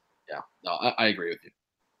 Yeah. No, I agree with you.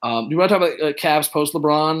 Do you want to talk about Cavs post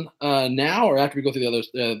LeBron now, or after we go through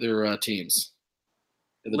the other teams?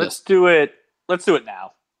 Let's do it. Let's do it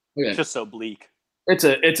now. Okay. It's just so bleak. It's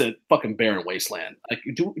a fucking barren wasteland. Like,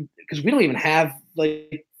 because we don't even have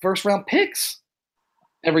like first round picks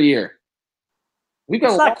every year.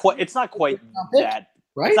 It's not quite that.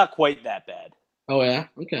 Right? It's not quite that bad. Oh yeah.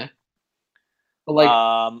 Okay. But like,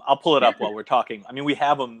 I'll pull it up while we're talking. I mean, we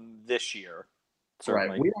have them this year.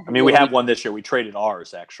 Certainly. Right. We have one this year. We traded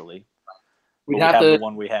ours actually. We have the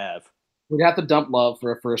one we have. We'd have to dump Love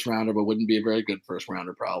for a first rounder, but wouldn't be a very good first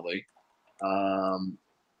rounder probably.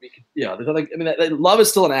 There's other. I mean, Love is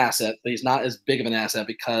still an asset, but he's not as big of an asset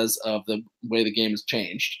because of the way the game has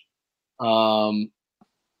changed.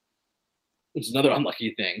 Which is another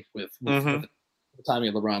unlucky thing with the timing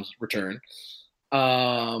of LeBron's return.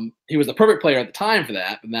 He was the perfect player at the time for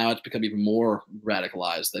that, but now it's become even more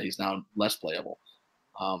radicalized that he's now less playable.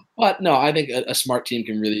 But no, I think a smart team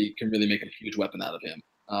can really make a huge weapon out of him,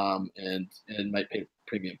 and might pay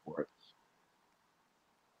premium for it.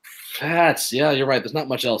 You're right. There's not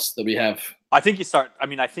much else that we have. I think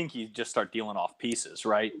you just start dealing off pieces,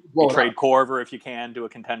 right? Well, you trade Corver if you can to a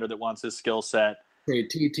contender that wants his skill set. Trade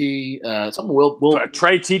TT. Something will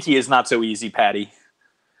trade TT is not so easy, Patty.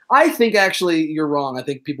 I think actually you're wrong. I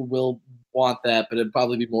think people will want that, but it'd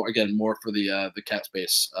probably be more for the cap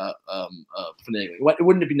space finagling.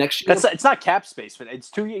 Wouldn't it be next year? It's not cap space, but it's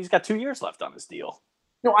 2 years. He's got 2 years left on his deal.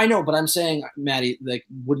 No, I know, but I'm saying, Matty, like,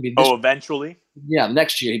 wouldn't be. Eventually. Yeah,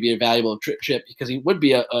 next year he'd be a valuable chip because he would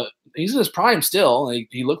be he's in his prime still.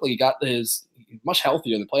 He looked like he got much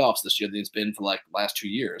healthier in the playoffs this year than he's been for like the last 2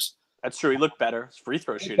 years. That's true. He looked better. His free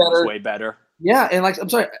throw shooting was way better. Yeah, and I'm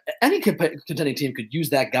sorry, any contending team could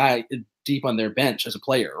use that guy deep on their bench as a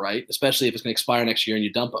player, right? Especially if it's going to expire next year and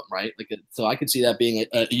you dump him, right? So I could see that being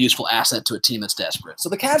a useful asset to a team that's desperate. So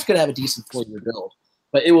the Cavs could have a decent 4-year build,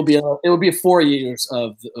 but it will be 4 years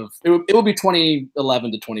of it will be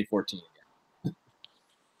 2011 to 2014 again,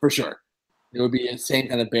 for sure. It would be the same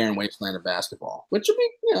kind of barren wasteland of basketball, which would be,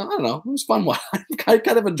 I don't know, it was fun. I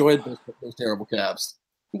kind of enjoyed those terrible Cavs.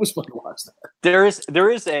 It was fun to watch that. There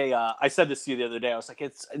is a. I said this to you the other day. I was like,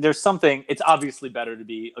 there's something. It's obviously better to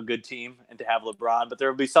be a good team and to have LeBron, but there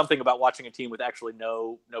will be something about watching a team with actually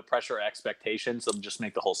no pressure or expectations that'll just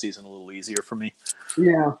make the whole season a little easier for me.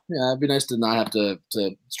 Yeah, it'd be nice to not have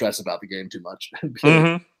to stress about the game too much.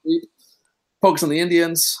 Focus on the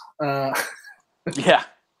Indians. Yeah.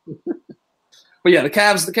 But yeah, the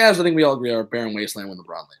Cavs. I think we all agree are a barren wasteland when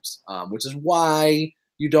LeBron leaves, which is why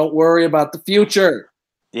you don't worry about the future.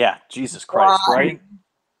 Yeah, Jesus Christ, right?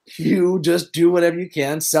 You just do whatever you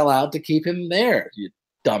can, sell out to keep him there. You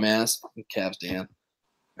dumbass. Fucking Cavs, Dan.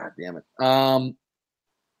 God damn it. All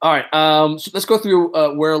right. So let's go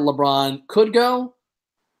through where LeBron could go,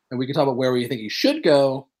 and we can talk about where we think he should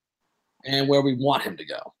go and where we want him to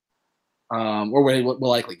go, or where he will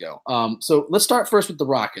likely go. So let's start first with the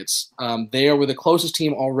Rockets. They were the closest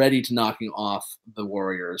team already to knocking off the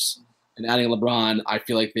Warriors. And adding LeBron, I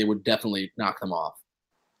feel like they would definitely knock them off.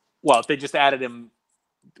 Well, if they just added him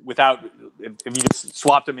if you just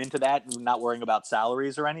swapped him into that and not worrying about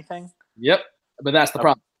salaries or anything. Yep. But that's the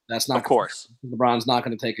problem. That's not. Of course. LeBron's not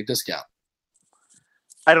going to take a discount.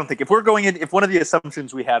 I don't think if one of the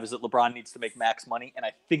assumptions we have is that LeBron needs to make max money, and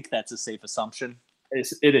I think that's a safe assumption.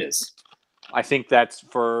 It is. I think that's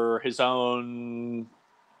for his own,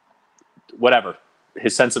 whatever,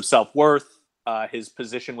 his sense of self-worth, his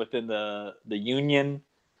position within the union.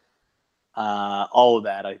 all of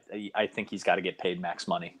that. I think he's got to get paid max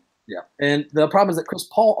money. Yeah, and the problem is that Chris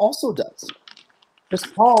Paul also does. Chris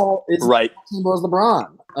Paul is right. The same as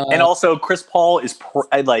LeBron, and also Chris Paul is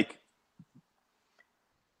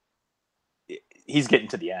he's getting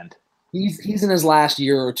to the end. He's in his last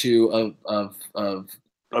year or two of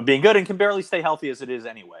being good and can barely stay healthy as it is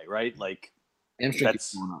anyway, right? Like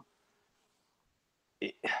that's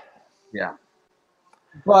yeah.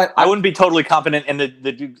 But I wouldn't be totally confident, and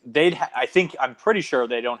I'm pretty sure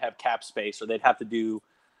they don't have cap space, or they'd have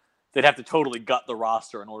to totally gut the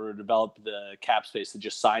roster in order to develop the cap space to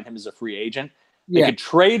just sign him as a free agent. They could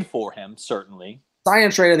trade for him, certainly. Sign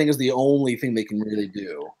and trade, I think, is the only thing they can really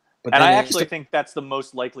do. But and I actually think that's the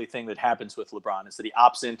most likely thing that happens with LeBron is that he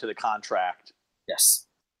opts into the contract. Yes.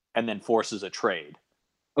 And then forces a trade.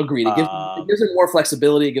 Agreed. It gives him more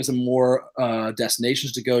flexibility. It gives him more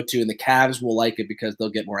destinations to go to, and the Cavs will like it because they'll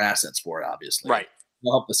get more assets for it, obviously. Right.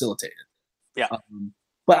 They'll help facilitate it. Yeah.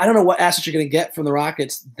 But I don't know what assets you're going to get from the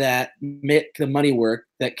Rockets that make the money work,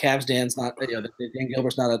 that Cavs Dan's not, that Dan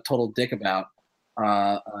Gilbert's not a total dick about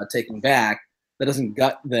taking back. That doesn't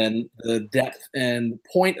gut then the depth and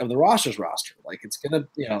point of the roster. Like it's going to,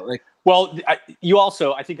 Well, I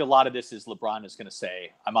think a lot of this is LeBron is going to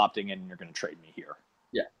say, I'm opting in and you're going to trade me here.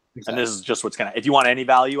 Yeah. Exactly. And this is just what's going to, if you want any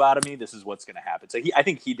value out of me, this is what's going to happen. So I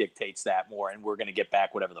think he dictates that more, and we're going to get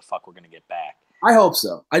back whatever the fuck we're going to get back. I hope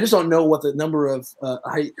so. I just don't know what the number of,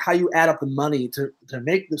 how you add up the money to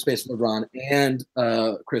make the space for LeBron and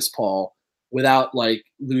Chris Paul without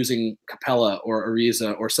losing Capella or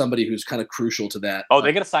Ariza or somebody who's kind of crucial to that. Oh,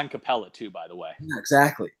 they got to sign Capella too, by the way. Yeah,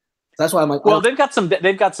 exactly. That's why I'm like, well, they've got some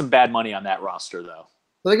bad money on that roster though.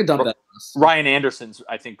 So they could dump that. Ryan Anderson's,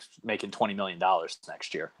 I think, making $20 million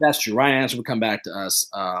next year. That's true. Ryan Anderson would come back to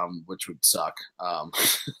us, which would suck.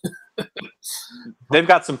 They've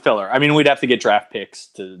got some filler. I mean, we'd have to get draft picks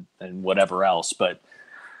and whatever else,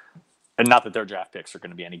 and not that their draft picks are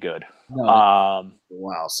going to be any good. No.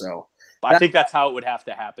 Wow. So I think that's how it would have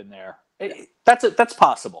to happen there. That's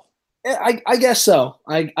possible. I guess so.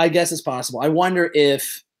 I guess it's possible. I wonder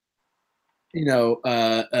if,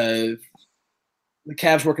 the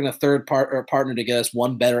Cavs working a third partner to get us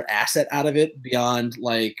one better asset out of it beyond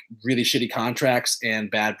really shitty contracts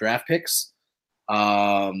and bad draft picks.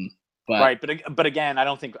 Right, but again, I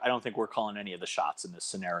don't think we're calling any of the shots in this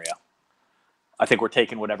scenario. I think we're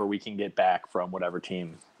taking whatever we can get back from whatever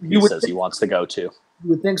team he says he wants to go to. You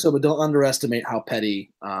would think so, but don't underestimate how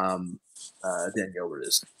petty Dan Gilbert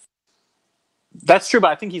is. That's true,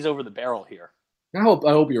 but I think he's over the barrel here. I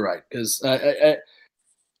hope you're right, because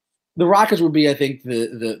the Rockets would be, I think,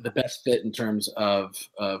 the best fit in terms of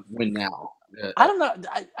win now. I don't know.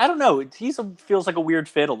 I don't know. He feels like a weird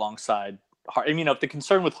fit alongside. I mean, if the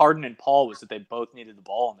concern with Harden and Paul was that they both needed the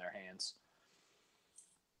ball in their hands,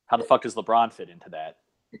 how the fuck does LeBron fit into that?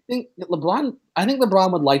 I think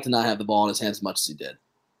LeBron would like to not have the ball in his hands as much as he did.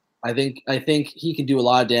 I think he can do a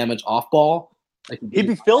lot of damage off ball. He'd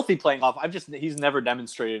be filthy playing off. He's never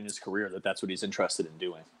demonstrated in his career that that's what he's interested in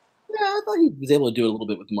doing. Yeah, I thought he was able to do it a little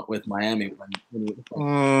bit with Miami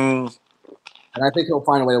and I think he'll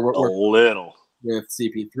find a way to work with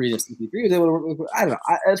CP3. The CP3 was able to work with. I don't know.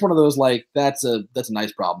 It's one of those that's a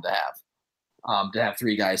nice problem to have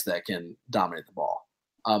three guys that can dominate the ball.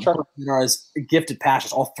 Sure. As gifted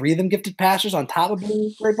passers, all three of them gifted passers on top of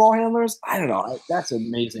being great ball handlers. I don't know. That's an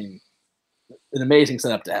amazing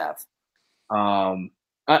setup to have.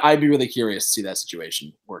 I'd be really curious to see that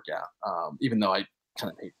situation work out. Even though I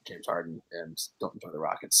kind of hate James Harden and don't enjoy the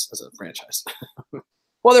Rockets as a franchise.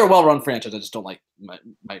 Well, they're a well-run franchise. I just don't like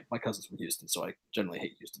my cousins from Houston, so I generally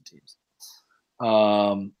hate Houston teams.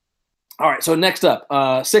 All right, so next up,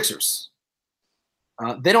 Sixers.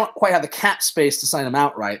 They don't quite have the cap space to sign them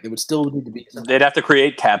outright. They would still need to be. They'd have to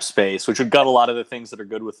create cap space, which would gut a lot of the things that are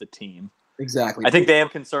good with the team. Exactly. I think they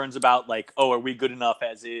have concerns about are we good enough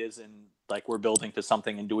as is, and we're building to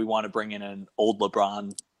something, and do we want to bring in an old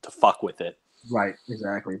LeBron to fuck with it? Right,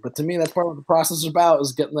 exactly. But to me, that's part of what the process is about,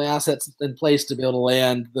 is getting the assets in place to be able to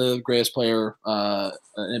land the greatest player in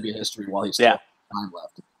NBA history while he's still have time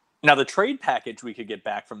left. Now, the trade package we could get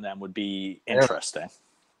back from them would be interesting.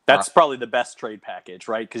 That's probably the best trade package,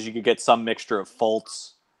 right? Because you could get some mixture of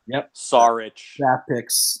Fultz, Saric, draft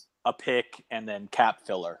picks, a pick, and then cap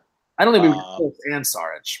filler. I don't think we would get Fultz and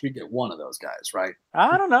Saric. We get one of those guys, right?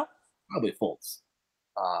 I don't know. Probably Fultz.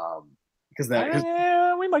 Because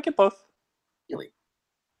we might get both. Really?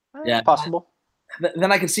 Yeah, possible.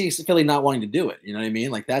 Then I can see Philly not wanting to do it. You know what I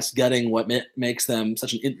mean? That's gutting what makes them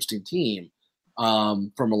such an interesting team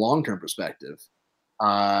from a long-term perspective.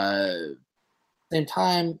 Same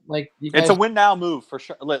time, it's a win now move for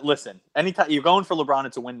sure. Listen, anytime you're going for LeBron,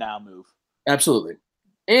 it's a win now move. Absolutely.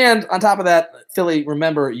 And on top of that, Philly,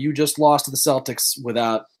 remember, you just lost to the Celtics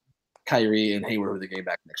without Kyrie and Hayward, who they get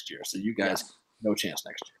back next year. So you guys, no chance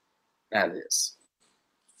next year. That is.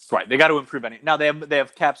 Right. They got to improve now they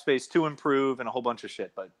have cap space to improve and a whole bunch of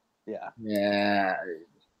shit, but yeah. Yeah.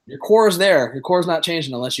 Your core is there. Your core is not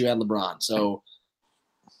changing unless you add LeBron. So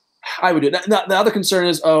I would do it. The other concern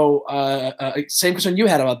is, same concern you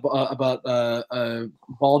had about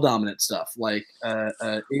ball dominant stuff. Like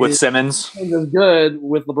with Simmons is good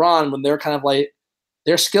with LeBron when they're kind of like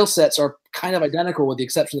their skill sets are kind of identical with the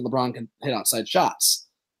exception that LeBron can hit outside shots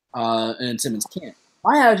and Simmons can't.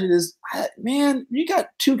 My attitude is, man, you got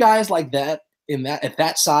two guys like that at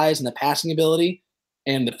that size and the passing ability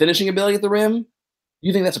and the finishing ability at the rim.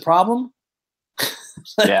 You think that's a problem?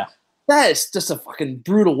 Yeah. That is just a fucking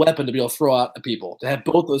brutal weapon to be able to throw out at people. To have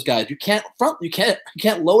both those guys, you can't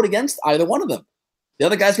load against either one of them. The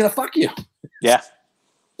other guy's gonna fuck you. Yeah.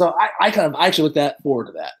 So I actually look forward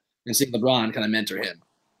to that and seeing LeBron kind of mentor him.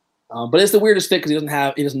 But it's the weirdest fit because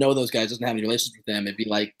he doesn't know those guys, doesn't have any relationship with them. It'd be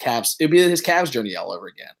like Cavs. It'd be his Cavs journey all over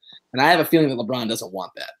again. And I have a feeling that LeBron doesn't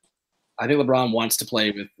want that. I think LeBron wants to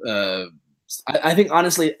play with. I think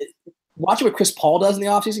honestly, watching what Chris Paul does in the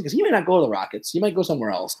offseason, because he may not go to the Rockets, he might go somewhere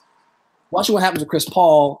else. Watching what happens with Chris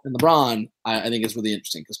Paul and LeBron, I think is really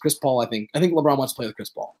interesting because Chris Paul, I think LeBron wants to play with Chris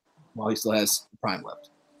Paul while he still has prime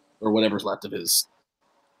left or whatever's left of his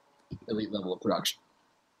elite level of production.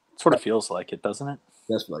 It sort of feels like it, doesn't it?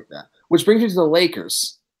 It does feel like that. Which brings me to the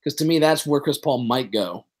Lakers because to me that's where Chris Paul might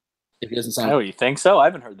go if he doesn't sign. Oh, you think so? I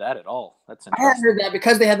haven't heard that at all. That's interesting. I haven't heard that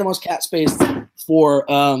because they had the most cap space for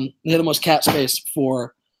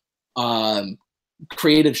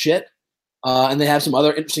creative shit. And they have some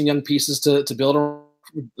other interesting young pieces to build around.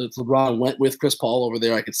 LeBron went with Chris Paul over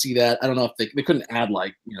there. I could see that. I don't know if they couldn't add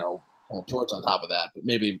Paul George on top of that, but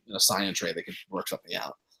maybe in a sign and trade they could work something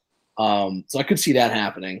out. So I could see that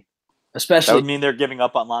happening. Especially that would mean they're giving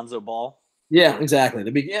up on Lonzo Ball. Yeah, exactly.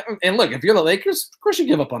 And look, if you're the Lakers, of course you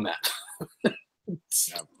give up on that.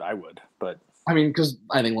 Yeah, I would, but I mean, because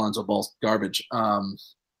I think Lonzo Ball's garbage.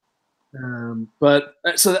 But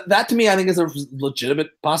so that to me, I think is a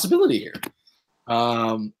legitimate possibility here,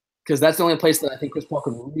 because that's the only place that I think Chris Paul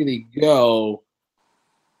could really go,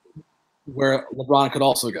 where LeBron could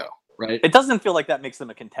also go. Right? It doesn't feel like that makes them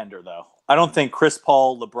a contender, though. I don't think Chris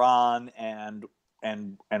Paul, LeBron, and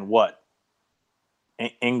what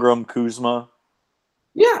Ingram, Kuzma.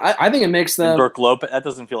 Yeah, I think it makes them. Brook Lopez. That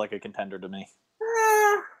doesn't feel like a contender to me.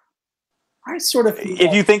 I sort of.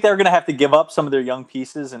 If you think they're going to have to give up some of their young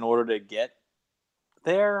pieces in order to get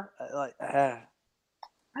there, I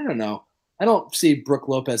don't know. I don't see Brook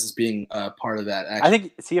Lopez as being part of that. Actually. I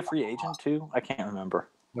think is he a free agent too? I can't remember.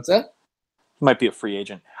 What's that? He might be a free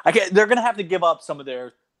agent. They're going to have to give up some of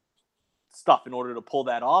their stuff in order to pull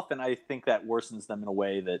that off, and I think that worsens them in a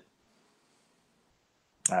way that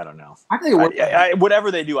I don't know. I think whatever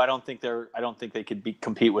they do, I don't think they could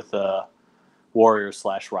compete with the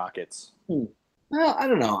Warriors/Rockets. Well, I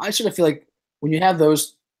don't know. I sort of feel like when you have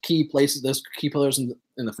those key places, those key pillars in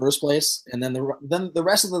the first place, and then the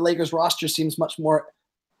rest of the Lakers roster seems much more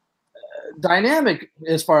dynamic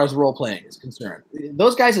as far as role playing is concerned.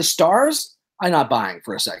 Those guys as stars, I'm not buying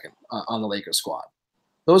for a second on the Lakers squad.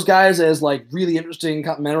 Those guys as like really interesting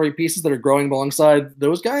complementary pieces that are growing alongside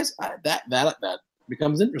those guys, that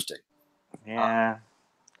becomes interesting. Yeah,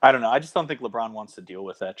 I don't know. I just don't think LeBron wants to deal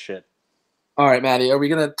with that shit. All right, Matty, are we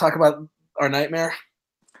going to talk about our nightmare?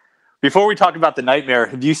 Before we talk about the nightmare,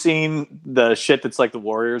 have you seen the shit that's like the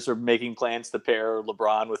Warriors are making plans to pair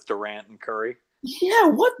LeBron with Durant and Curry? Yeah,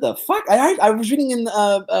 what the fuck? I was reading in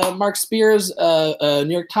Mark Spears' New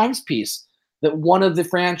York Times piece that one of the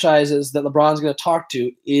franchises that LeBron's going to talk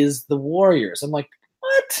to is the Warriors. I'm like,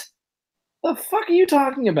 what? The fuck are you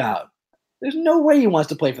talking about? There's no way he wants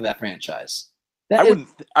to play for that franchise.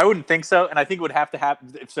 I wouldn't think so, and I think it would have to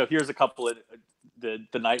happen. So here's a couple of the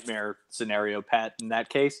nightmare scenario, Pat. In that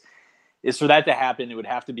case, is for that to happen, it would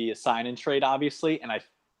have to be a sign and trade, obviously, and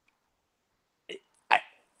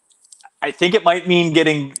I think it might mean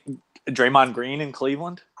getting Draymond Green in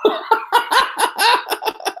Cleveland.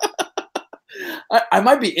 I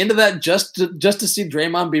might be into that just to see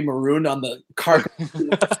Draymond be marooned on the car.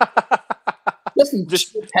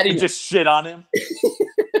 just shit on him.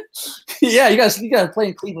 Yeah, you gotta play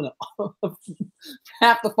in Cleveland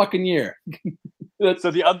half the fucking year.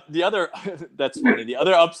 So the other that's funny. The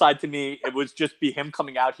other upside to me, it would just be him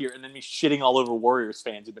coming out here and then me shitting all over Warriors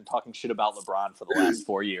fans who've been talking shit about LeBron for the last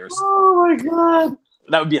 4 years. Oh my god,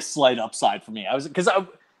 that would be a slight upside for me.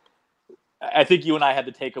 I think you and I had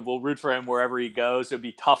the take of we'll root for him wherever he goes. It would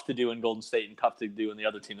be tough to do in Golden State and tough to do in the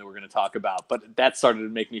other team that we're going to talk about. But that started to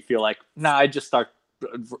make me feel like, I just start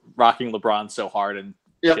rocking LeBron so hard and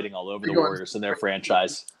shitting all over the Warriors and their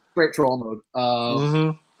franchise. Great troll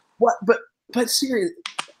mode. What? But seriously,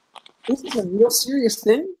 is this a real serious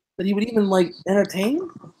thing that he would even like entertain?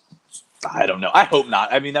 I don't know. I hope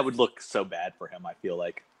not. I mean, that would look so bad for him. I feel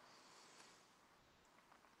like.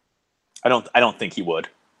 I don't think he would.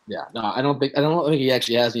 Yeah, no, I don't think he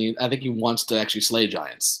actually has any. I think he wants to actually slay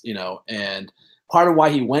giants, and part of why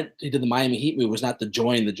he did the Miami Heat move was not to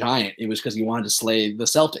join the giant. It was because he wanted to slay the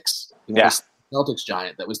Celtics. He wanted to slay the Celtics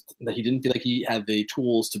giant that he didn't feel like he had the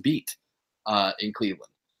tools to beat in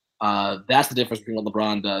Cleveland. That's the difference between what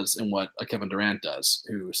LeBron does and what Kevin Durant does,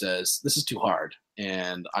 who says, this is too hard,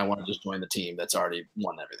 and I want to just join the team that's already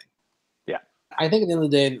won everything. Yeah. I think at the end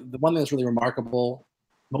of the day, the one thing that's really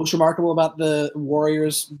most remarkable about the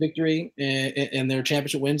Warriors' victory and their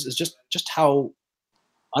championship wins is just how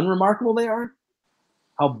unremarkable they are,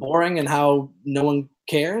 how boring and how no one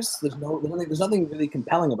cares. There's nothing really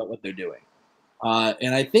compelling about what they're doing.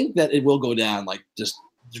 And I think that it will go down like just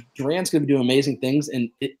Durant's going to do amazing things, and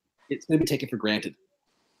it's going to be taken for granted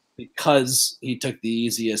because he took the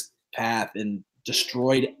easiest path and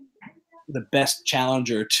destroyed the best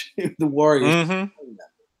challenger to the Warriors. Mm-hmm.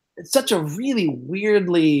 It's such a really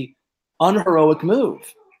weirdly unheroic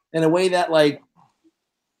move in a way that, like,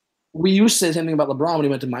 we used to say something about LeBron when he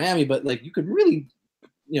went to Miami, but like you could really,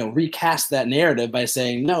 recast that narrative by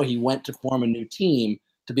saying, no, he went to form a new team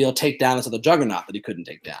to be able to take down this other juggernaut that he couldn't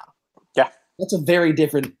take down. Yeah. That's a very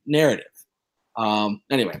different narrative.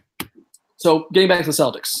 Anyway, so getting back to the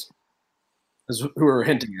Celtics, is who we're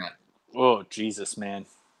hinting at. Oh, Jesus, man.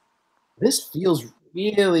 This feels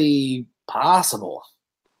really possible.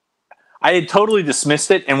 I had totally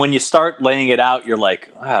dismissed it, and when you start laying it out, you're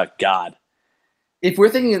like, oh, God. If we're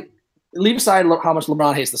thinking, leave aside how much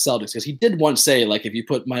LeBron hates the Celtics, because he did once say, like, if you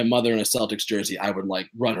put my mother in a Celtics jersey, I would, like,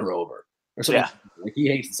 run her over. Or something. Yeah. Like, he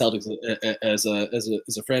hates the Celtics as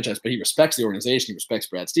a franchise, but he respects the organization. He respects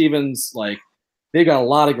Brad Stevens. Like, they got a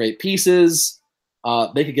lot of great pieces.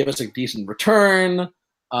 They could give us a decent return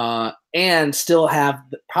and still have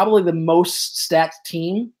probably the most stacked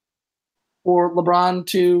team for LeBron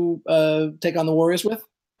to take on the Warriors with.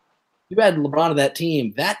 You add LeBron to that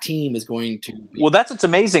team is going to be... Well, that's what's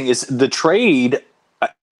amazing is the trade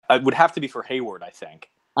would have to be for Hayward, I think.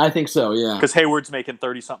 I think so, yeah. Because Hayward's making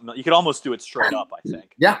 30-something million. You could almost do it straight up, I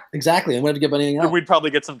think. Yeah, exactly. And we have to get anything else. We'd probably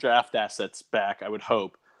get some draft assets back, I would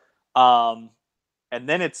hope. And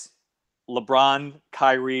then it's LeBron,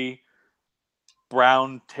 Kyrie,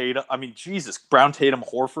 Brown, Tatum. I mean, Jesus, Brown, Tatum,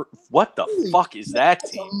 Horford. What the fuck is that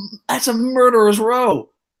team? That's a murderer's row.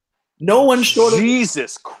 No one short of...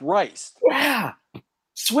 Jesus Christ. Yeah.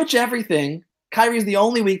 Switch everything. Kyrie's the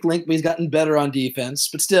only weak link, but he's gotten better on defense.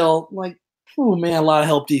 But still, like, oh, man, a lot of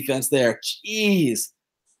help defense there. Jeez.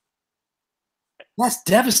 That's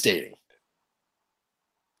devastating.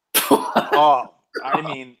 Oh, I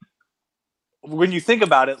mean... When you think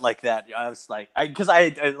about it like that, I was like, because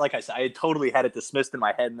I had totally had it dismissed in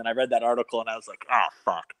my head, and then I read that article, and I was like, oh,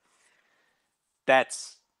 fuck.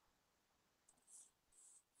 That's,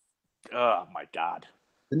 oh, my God.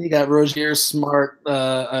 Then you got Rozier, Smart.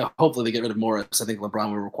 Hopefully they get rid of Morris. I think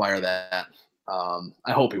LeBron would require that.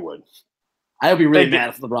 I hope he would. I hope he really mad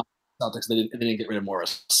if LeBron Celtics they didn't get rid of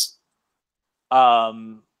Morris.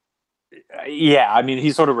 Yeah, I mean,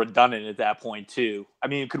 he's sort of redundant at that point, too. I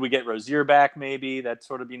mean, could we get Rozier back, maybe? That'd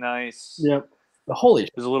sort of be nice. Yep. The holy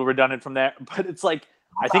is a little redundant from there. But it's like,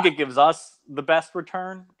 I think it gives us the best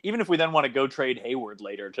return, even if we then want to go trade Hayward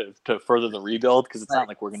later to further the rebuild, because it's not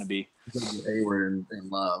like we're going to be Hayward in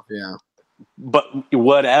love, yeah. But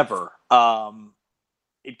whatever.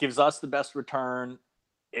 It gives us the best return.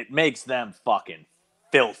 It makes them fucking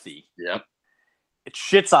filthy. Yep. It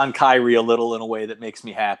shits on Kyrie a little in a way that makes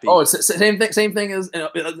me happy. Oh, it's the same thing as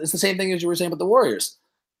it's the same thing as you were saying about the Warriors.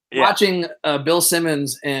 Yeah. Watching Bill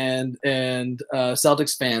Simmons and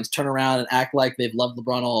Celtics fans turn around and act like they've loved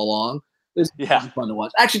LeBron all along. It's fun to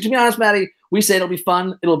watch. Actually, to be honest, Matty, we say it'll be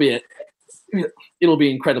fun. It'll be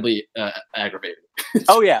incredibly aggravating.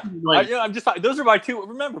 Oh yeah, I'm just those are my two.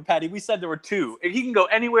 Remember, Patty, we said there were two. He can go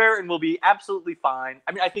anywhere and we'll be absolutely fine.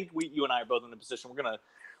 I mean, I think you and I are both in a position we're gonna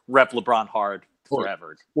rep LeBron hard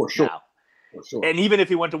forever. For sure. Now. For sure. And even if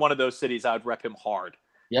he went to one of those cities, I would rep him hard.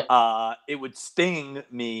 Yep. It would sting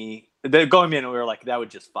me. They're going in and we were like, that would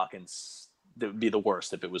just fucking be the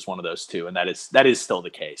worst if it was one of those two. And that is still the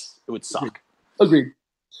case. It would suck. Agreed.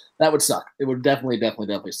 That would suck. It would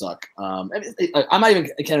definitely suck. I'm not even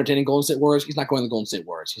entertaining Golden State Warriors. He's not going to the Golden State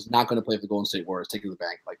Warriors. He's not going to play for the Golden State Warriors. Take it to the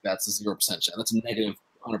bank. Like that's a 0% chance. That's a negative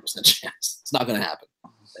 100% chance. It's not going to happen.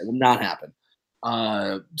 It will not happen.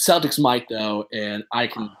 Celtics might though, and I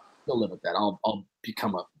can still live with that. I'll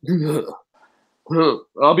become a.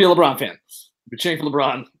 I'll be a LeBron fan. I'll be cheering for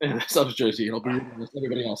LeBron in the Celtics jersey, and I'll be with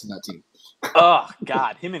everybody else in that team. Oh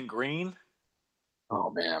God, him and Green.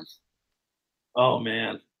 Oh man.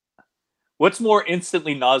 What's more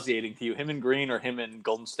instantly nauseating to you, him and Green or him and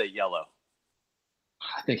Golden State yellow?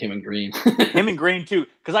 I think him and Green. Him and Green too,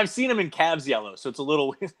 because I've seen him in Cavs yellow, so it's a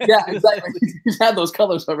little. Yeah, exactly. He's had those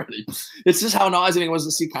colors already. It's just how nauseating it was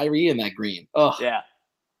to see Kyrie in that green. Oh yeah,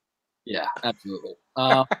 absolutely.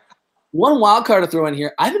 One wild card to throw in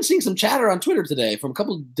here. I've been seeing some chatter on Twitter today from a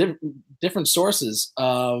couple of different sources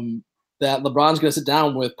that LeBron's going to sit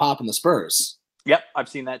down with Pop and the Spurs. Yep, I've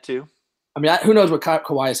seen that too. I mean, who knows what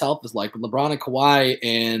Kawhi's health is like, but LeBron and Kawhi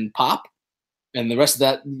and Pop and the rest of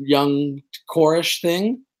that young core-ish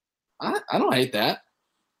thing, I don't hate that.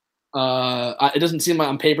 It doesn't seem like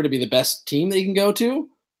on paper to be the best team that you can go to,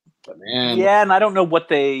 but man. Yeah, and I don't know what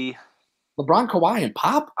they. LeBron, Kawhi, and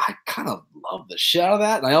Pop, I kind of love the shit out of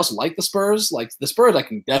that, and I also like the Spurs. Like the Spurs, I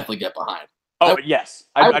can definitely get behind. Oh yes,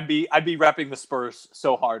 I'd be repping the Spurs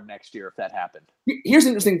so hard next year if that happened. Here's an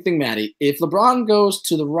interesting thing, Matty. If LeBron goes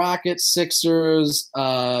to the Rockets, Sixers,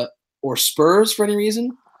 or Spurs for any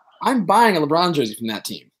reason, I'm buying a LeBron jersey from that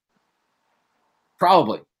team.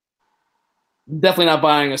 Probably. Definitely not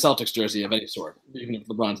buying a Celtics jersey of any sort, even with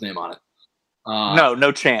LeBron's name on it.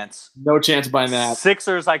 No chance. No chance of buying that.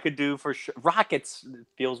 Sixers I could do for sure. Rockets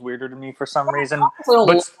feels weirder to me for some reason.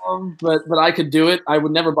 But I could do it. I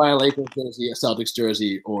would never buy a Lakers jersey, a Celtics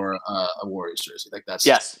jersey, or a Warriors jersey. Like that's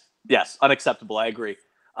yes, unacceptable. I agree.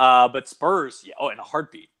 But Spurs, in a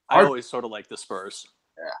heartbeat. I always sort of like the Spurs.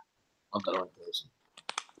 Yeah, love that organization.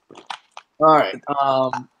 All right.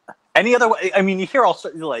 Any other way? I mean, you hear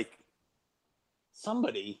also like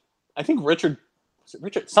somebody. I think Richard.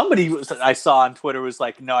 Somebody I saw on Twitter was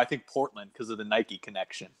like, no, I think Portland because of the Nike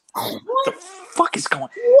connection. What the fuck is going on?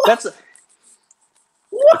 That's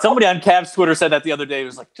somebody on Cavs Twitter said that the other day. It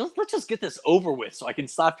was like, let's just get this over with so I can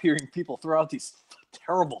stop hearing people throw out these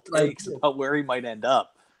terrible takes about where he might end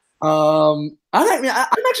up. I'm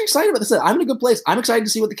actually excited about this. I'm in a good place. I'm excited to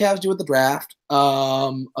see what the Cavs do with the draft. We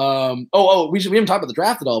haven't talked about the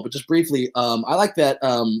draft at all, but just briefly, I like that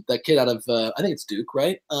kid out of I think it's Duke,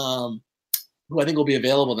 right? Who I think will be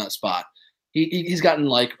available in that spot. He's gotten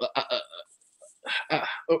like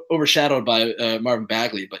overshadowed by Marvin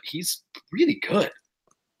Bagley, but he's really good.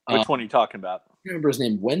 Which one are you talking about? I remember his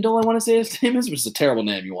name, Wendell, I want to say his name is, which is a terrible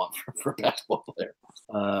name you want for a basketball player.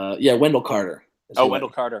 Wendell Carter. Wendell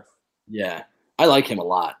Carter. Yeah, I like him a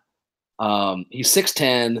lot. He's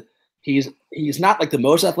 6'10". He's not like the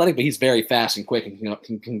most athletic, but he's very fast and quick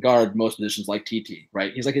and can guard most positions like TT,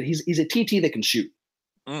 right? He's a TT that can shoot.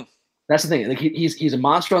 That's the thing. Like he's a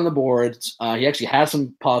monster on the boards. He actually has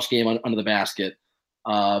some polished game under the basket.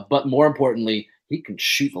 But more importantly, he can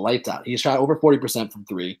shoot the lights out. He's shot over 40% from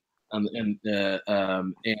three, and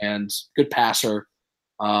good passer.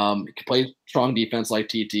 He can play strong defense like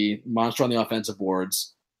TT. Monster on the offensive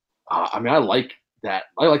boards. I like that.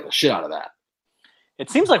 I like the shit out of that. It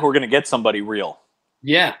seems like we're going to get somebody real.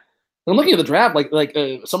 Yeah. I'm looking at the draft. Like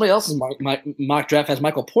somebody else's mock draft has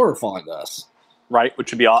Michael Porter falling to us. Right,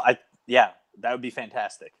 which would be all. That would be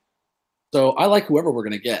fantastic. So I like whoever we're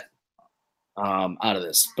going to get out of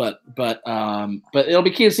this, but it'll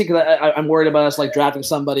be key to see because I'm worried about us like drafting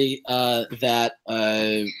somebody that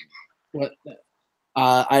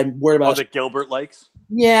I'm worried about. That Gilbert likes.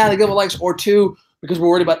 Yeah, the Gilbert likes, or two because we're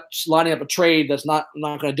worried about lining up a trade that's not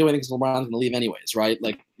going to do anything because LeBron's going to leave anyways, right?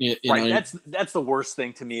 Like, you know, that's the worst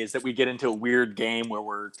thing to me is that we get into a weird game where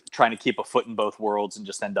we're trying to keep a foot in both worlds and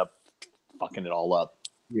just end up fucking it all up.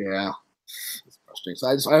 Yeah. It's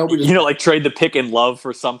frustrating. So I hope we just like trade the pick in love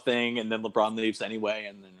for something, and then LeBron leaves anyway,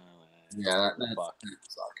 and then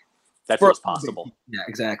that feels possible. Yeah,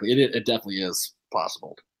 exactly. It definitely is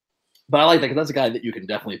possible. But I like that because that's a guy that you can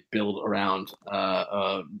definitely build around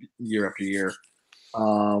year after year.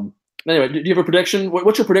 Anyway, do you have a prediction?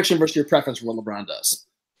 What's your prediction versus your preference for what LeBron does?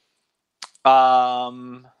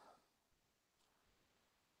 Oh,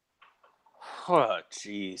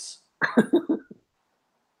 jeez.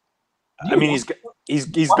 I mean, he's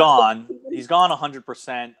gone. He's gone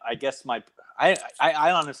 100%. I guess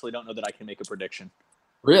I honestly don't know that I can make a prediction.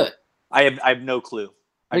 Really? I have no clue.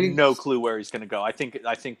 I have no clue where he's going to go. I think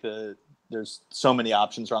there's so many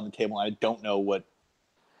options around the table. I don't know what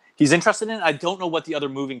he's interested in. I don't know what the other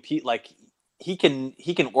moving piece. Like he can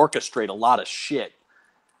orchestrate a lot of shit.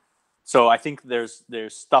 So I think there's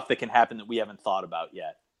stuff that can happen that we haven't thought about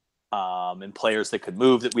yet. And players that could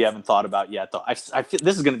move that we haven't thought about yet. Though I feel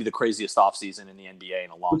this is going to be the craziest offseason in the NBA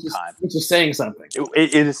in a long time. Which is saying something.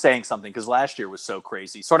 It is saying something because last year was so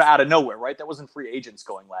crazy, sort of out of nowhere, right? That wasn't free agents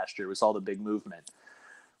going last year. It was all the big movement.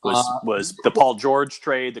 Was the Paul George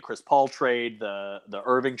trade, the Chris Paul trade, the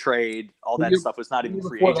Irving trade, all that stuff was not even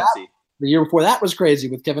free agency. The year before that was crazy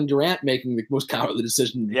with Kevin Durant making the most cowardly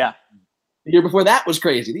decision. Yeah. The year before that was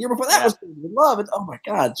crazy. The year before that was crazy. Love it. Oh my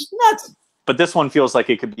God, it's nuts. But this one feels like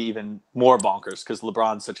it could be even more bonkers because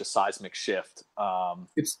LeBron's such a seismic shift.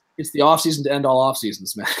 It's the offseason to end all off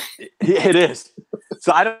seasons, man. It is.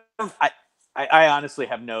 So I honestly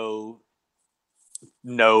have no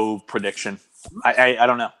prediction. I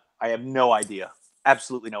don't know. I have no idea.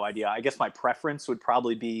 Absolutely no idea. I guess my preference would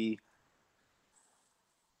probably be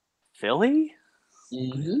Philly.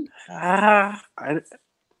 Mm-hmm.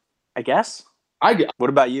 I guess. What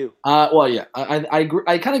about you? Well, yeah, I agree.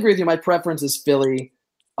 I kind of agree with you. My preference is Philly,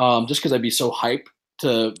 just because I'd be so hyped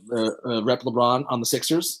to rep LeBron on the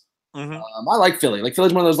Sixers. Mm-hmm. I like Philly. Like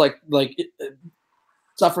Philly's one of those like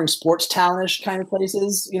suffering sports talentish kind of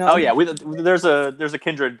places. You know? Oh yeah, there's a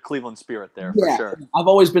kindred Cleveland spirit there for sure. I've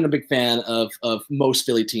always been a big fan of most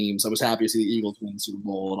Philly teams. I was happy to see the Eagles win the Super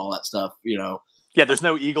Bowl and all that stuff. You know. Yeah, there's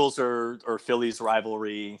no Eagles or Phillies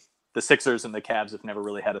rivalry. The Sixers and the Cavs have never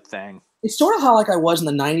really had a thing. It's sort of how like I was in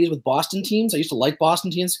the '90s with Boston teams. I used to like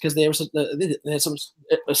Boston teams because they had so much,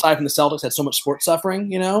 aside from the Celtics, had so much sports suffering.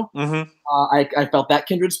 You know, I felt that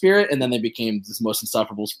kindred spirit, and then they became this most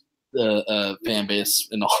insufferable fan base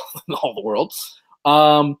in all the world.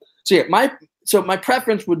 So my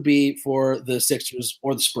preference would be for the Sixers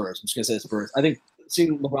or the Spurs. I'm just gonna say the Spurs. I think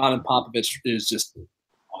seeing LeBron and Popovich is just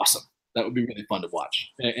awesome. That would be really fun to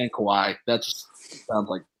watch, and Kawhi. That just sounds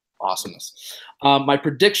like awesomeness. My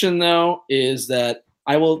prediction, though, is that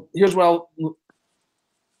here's what I'll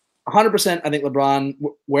 100%. I think LeBron,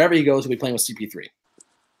 wherever he goes, will be playing with CP3.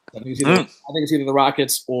 I think it's either the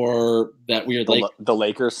Rockets or that weird the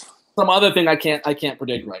Lakers. Some other thing I can't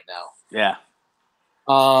predict right now. Yeah.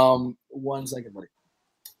 1 second, buddy.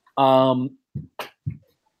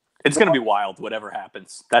 It's going to be wild, whatever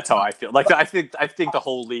happens. That's how I feel. Like I think the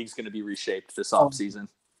whole league's going to be reshaped this offseason.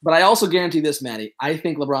 But I also guarantee this, Matty. I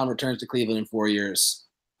think LeBron returns to Cleveland in 4 years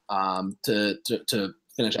to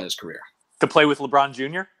finish out his career. To play with LeBron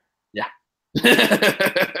Jr.? Yeah.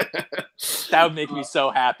 That would make me so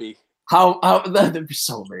happy. How that'd be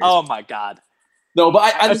so amazing. Oh my God. No,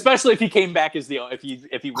 but I especially if he came back as if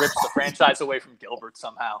he rips the franchise away from Gilbert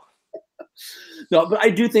somehow. No, but I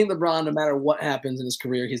do think LeBron, no matter what happens in his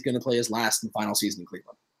career, he's going to play his last and final season in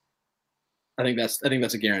Cleveland. I think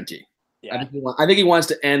that's a guarantee. Yeah. I think he wants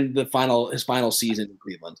to end his final season in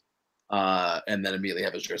Cleveland, and then immediately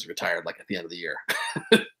have his jersey retired, like at the end of the year.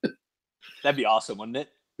 That'd be awesome, wouldn't it?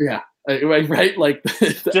 Yeah, right. Like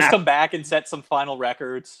just come back and set some final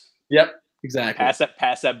records. Yep, exactly.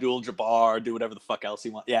 Pass Abdul-Jabbar, do whatever the fuck else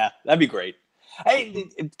he wants. Yeah, that'd be great. Hey,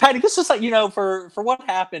 Patty, this is like, for what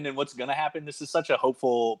happened and what's gonna happen. This is such a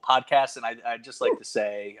hopeful podcast, and I just like to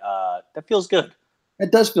say that feels good.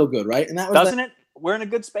 It does feel good, right? And doesn't it? We're in a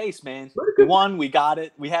good space, man. We won. We got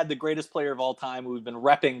it. We had the greatest player of all time. We've been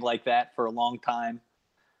repping like that for a long time.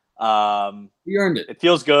 He earned it. It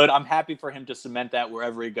feels good. I'm happy for him to cement that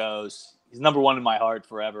wherever he goes. He's number one in my heart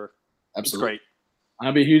forever. Absolutely. It's great. I'm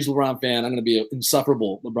going to be a huge LeBron fan. I'm going to be an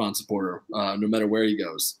insufferable LeBron supporter, no matter where he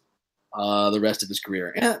goes, the rest of his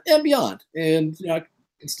career and beyond. And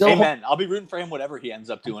amen. I'll be rooting for him whatever he ends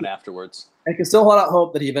up doing afterwards. I can still hold out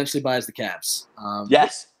hope that he eventually buys the Cavs.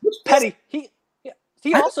 Yes, Petty.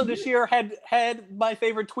 He also this year had my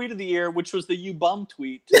favorite tweet of the year, which was the "you bum"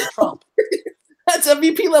 tweet to Trump. That's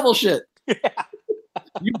MVP level shit. Yeah.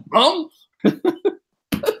 You bum.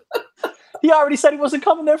 He already said he wasn't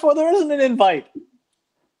coming, therefore there isn't an invite.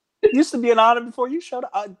 It used to be an honor before you showed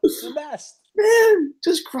up. The best. Man,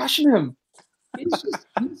 just crushing him. He's the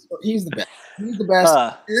best. He's the best.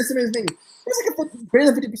 And that's the amazing thing. There's like a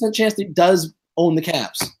greater than 50% chance that he does own the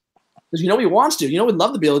Cavs. Because he wants to. He'd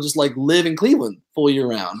love to be able to just like live in Cleveland full year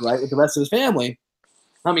round, right, with the rest of his family.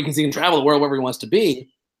 I mean, because he can travel the world wherever he wants to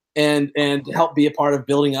be, and help be a part of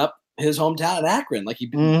building up his hometown at Akron. Like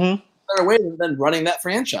he'd be better way than running that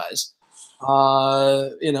franchise.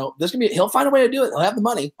 There's gonna be. He'll find a way to do it. He'll have the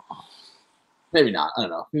money. Maybe not. I don't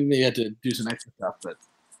know. Maybe you have to do some extra stuff, but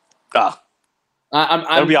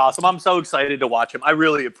that'll be awesome. I'm so excited to watch him. I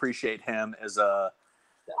really appreciate him as a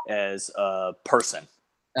person.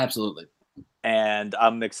 Absolutely. And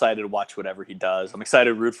I'm excited to watch whatever he does. I'm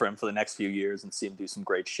excited to root for him for the next few years and see him do some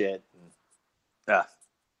great shit.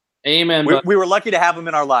 Amen. We were lucky to have him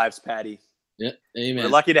in our lives, Patty. Yeah, amen. We're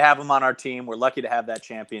lucky to have him on our team. We're lucky to have that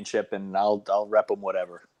championship, and I'll rep him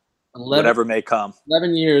whatever may come.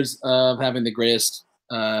 11 years of having the greatest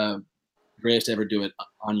to ever do it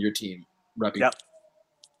on your team. Repping. Yep.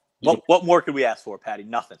 What more could we ask for, Patty?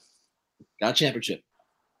 Nothing. Got a championship.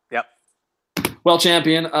 Yep. Well,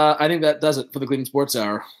 champion, I think that does it for the Cleveland Sports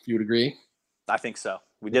Hour, if you would agree. I think so.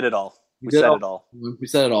 We did it all. We said it all. We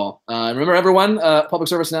said it all. Remember, everyone, public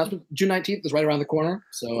service announcement, June 19th is right around the corner.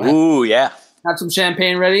 So have some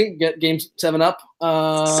champagne ready. Get Game 7 up.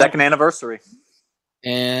 Second anniversary.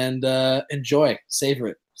 And enjoy. Savor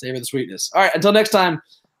it. Savor the sweetness. All right, until next time,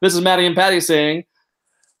 this is Matty and Patty saying...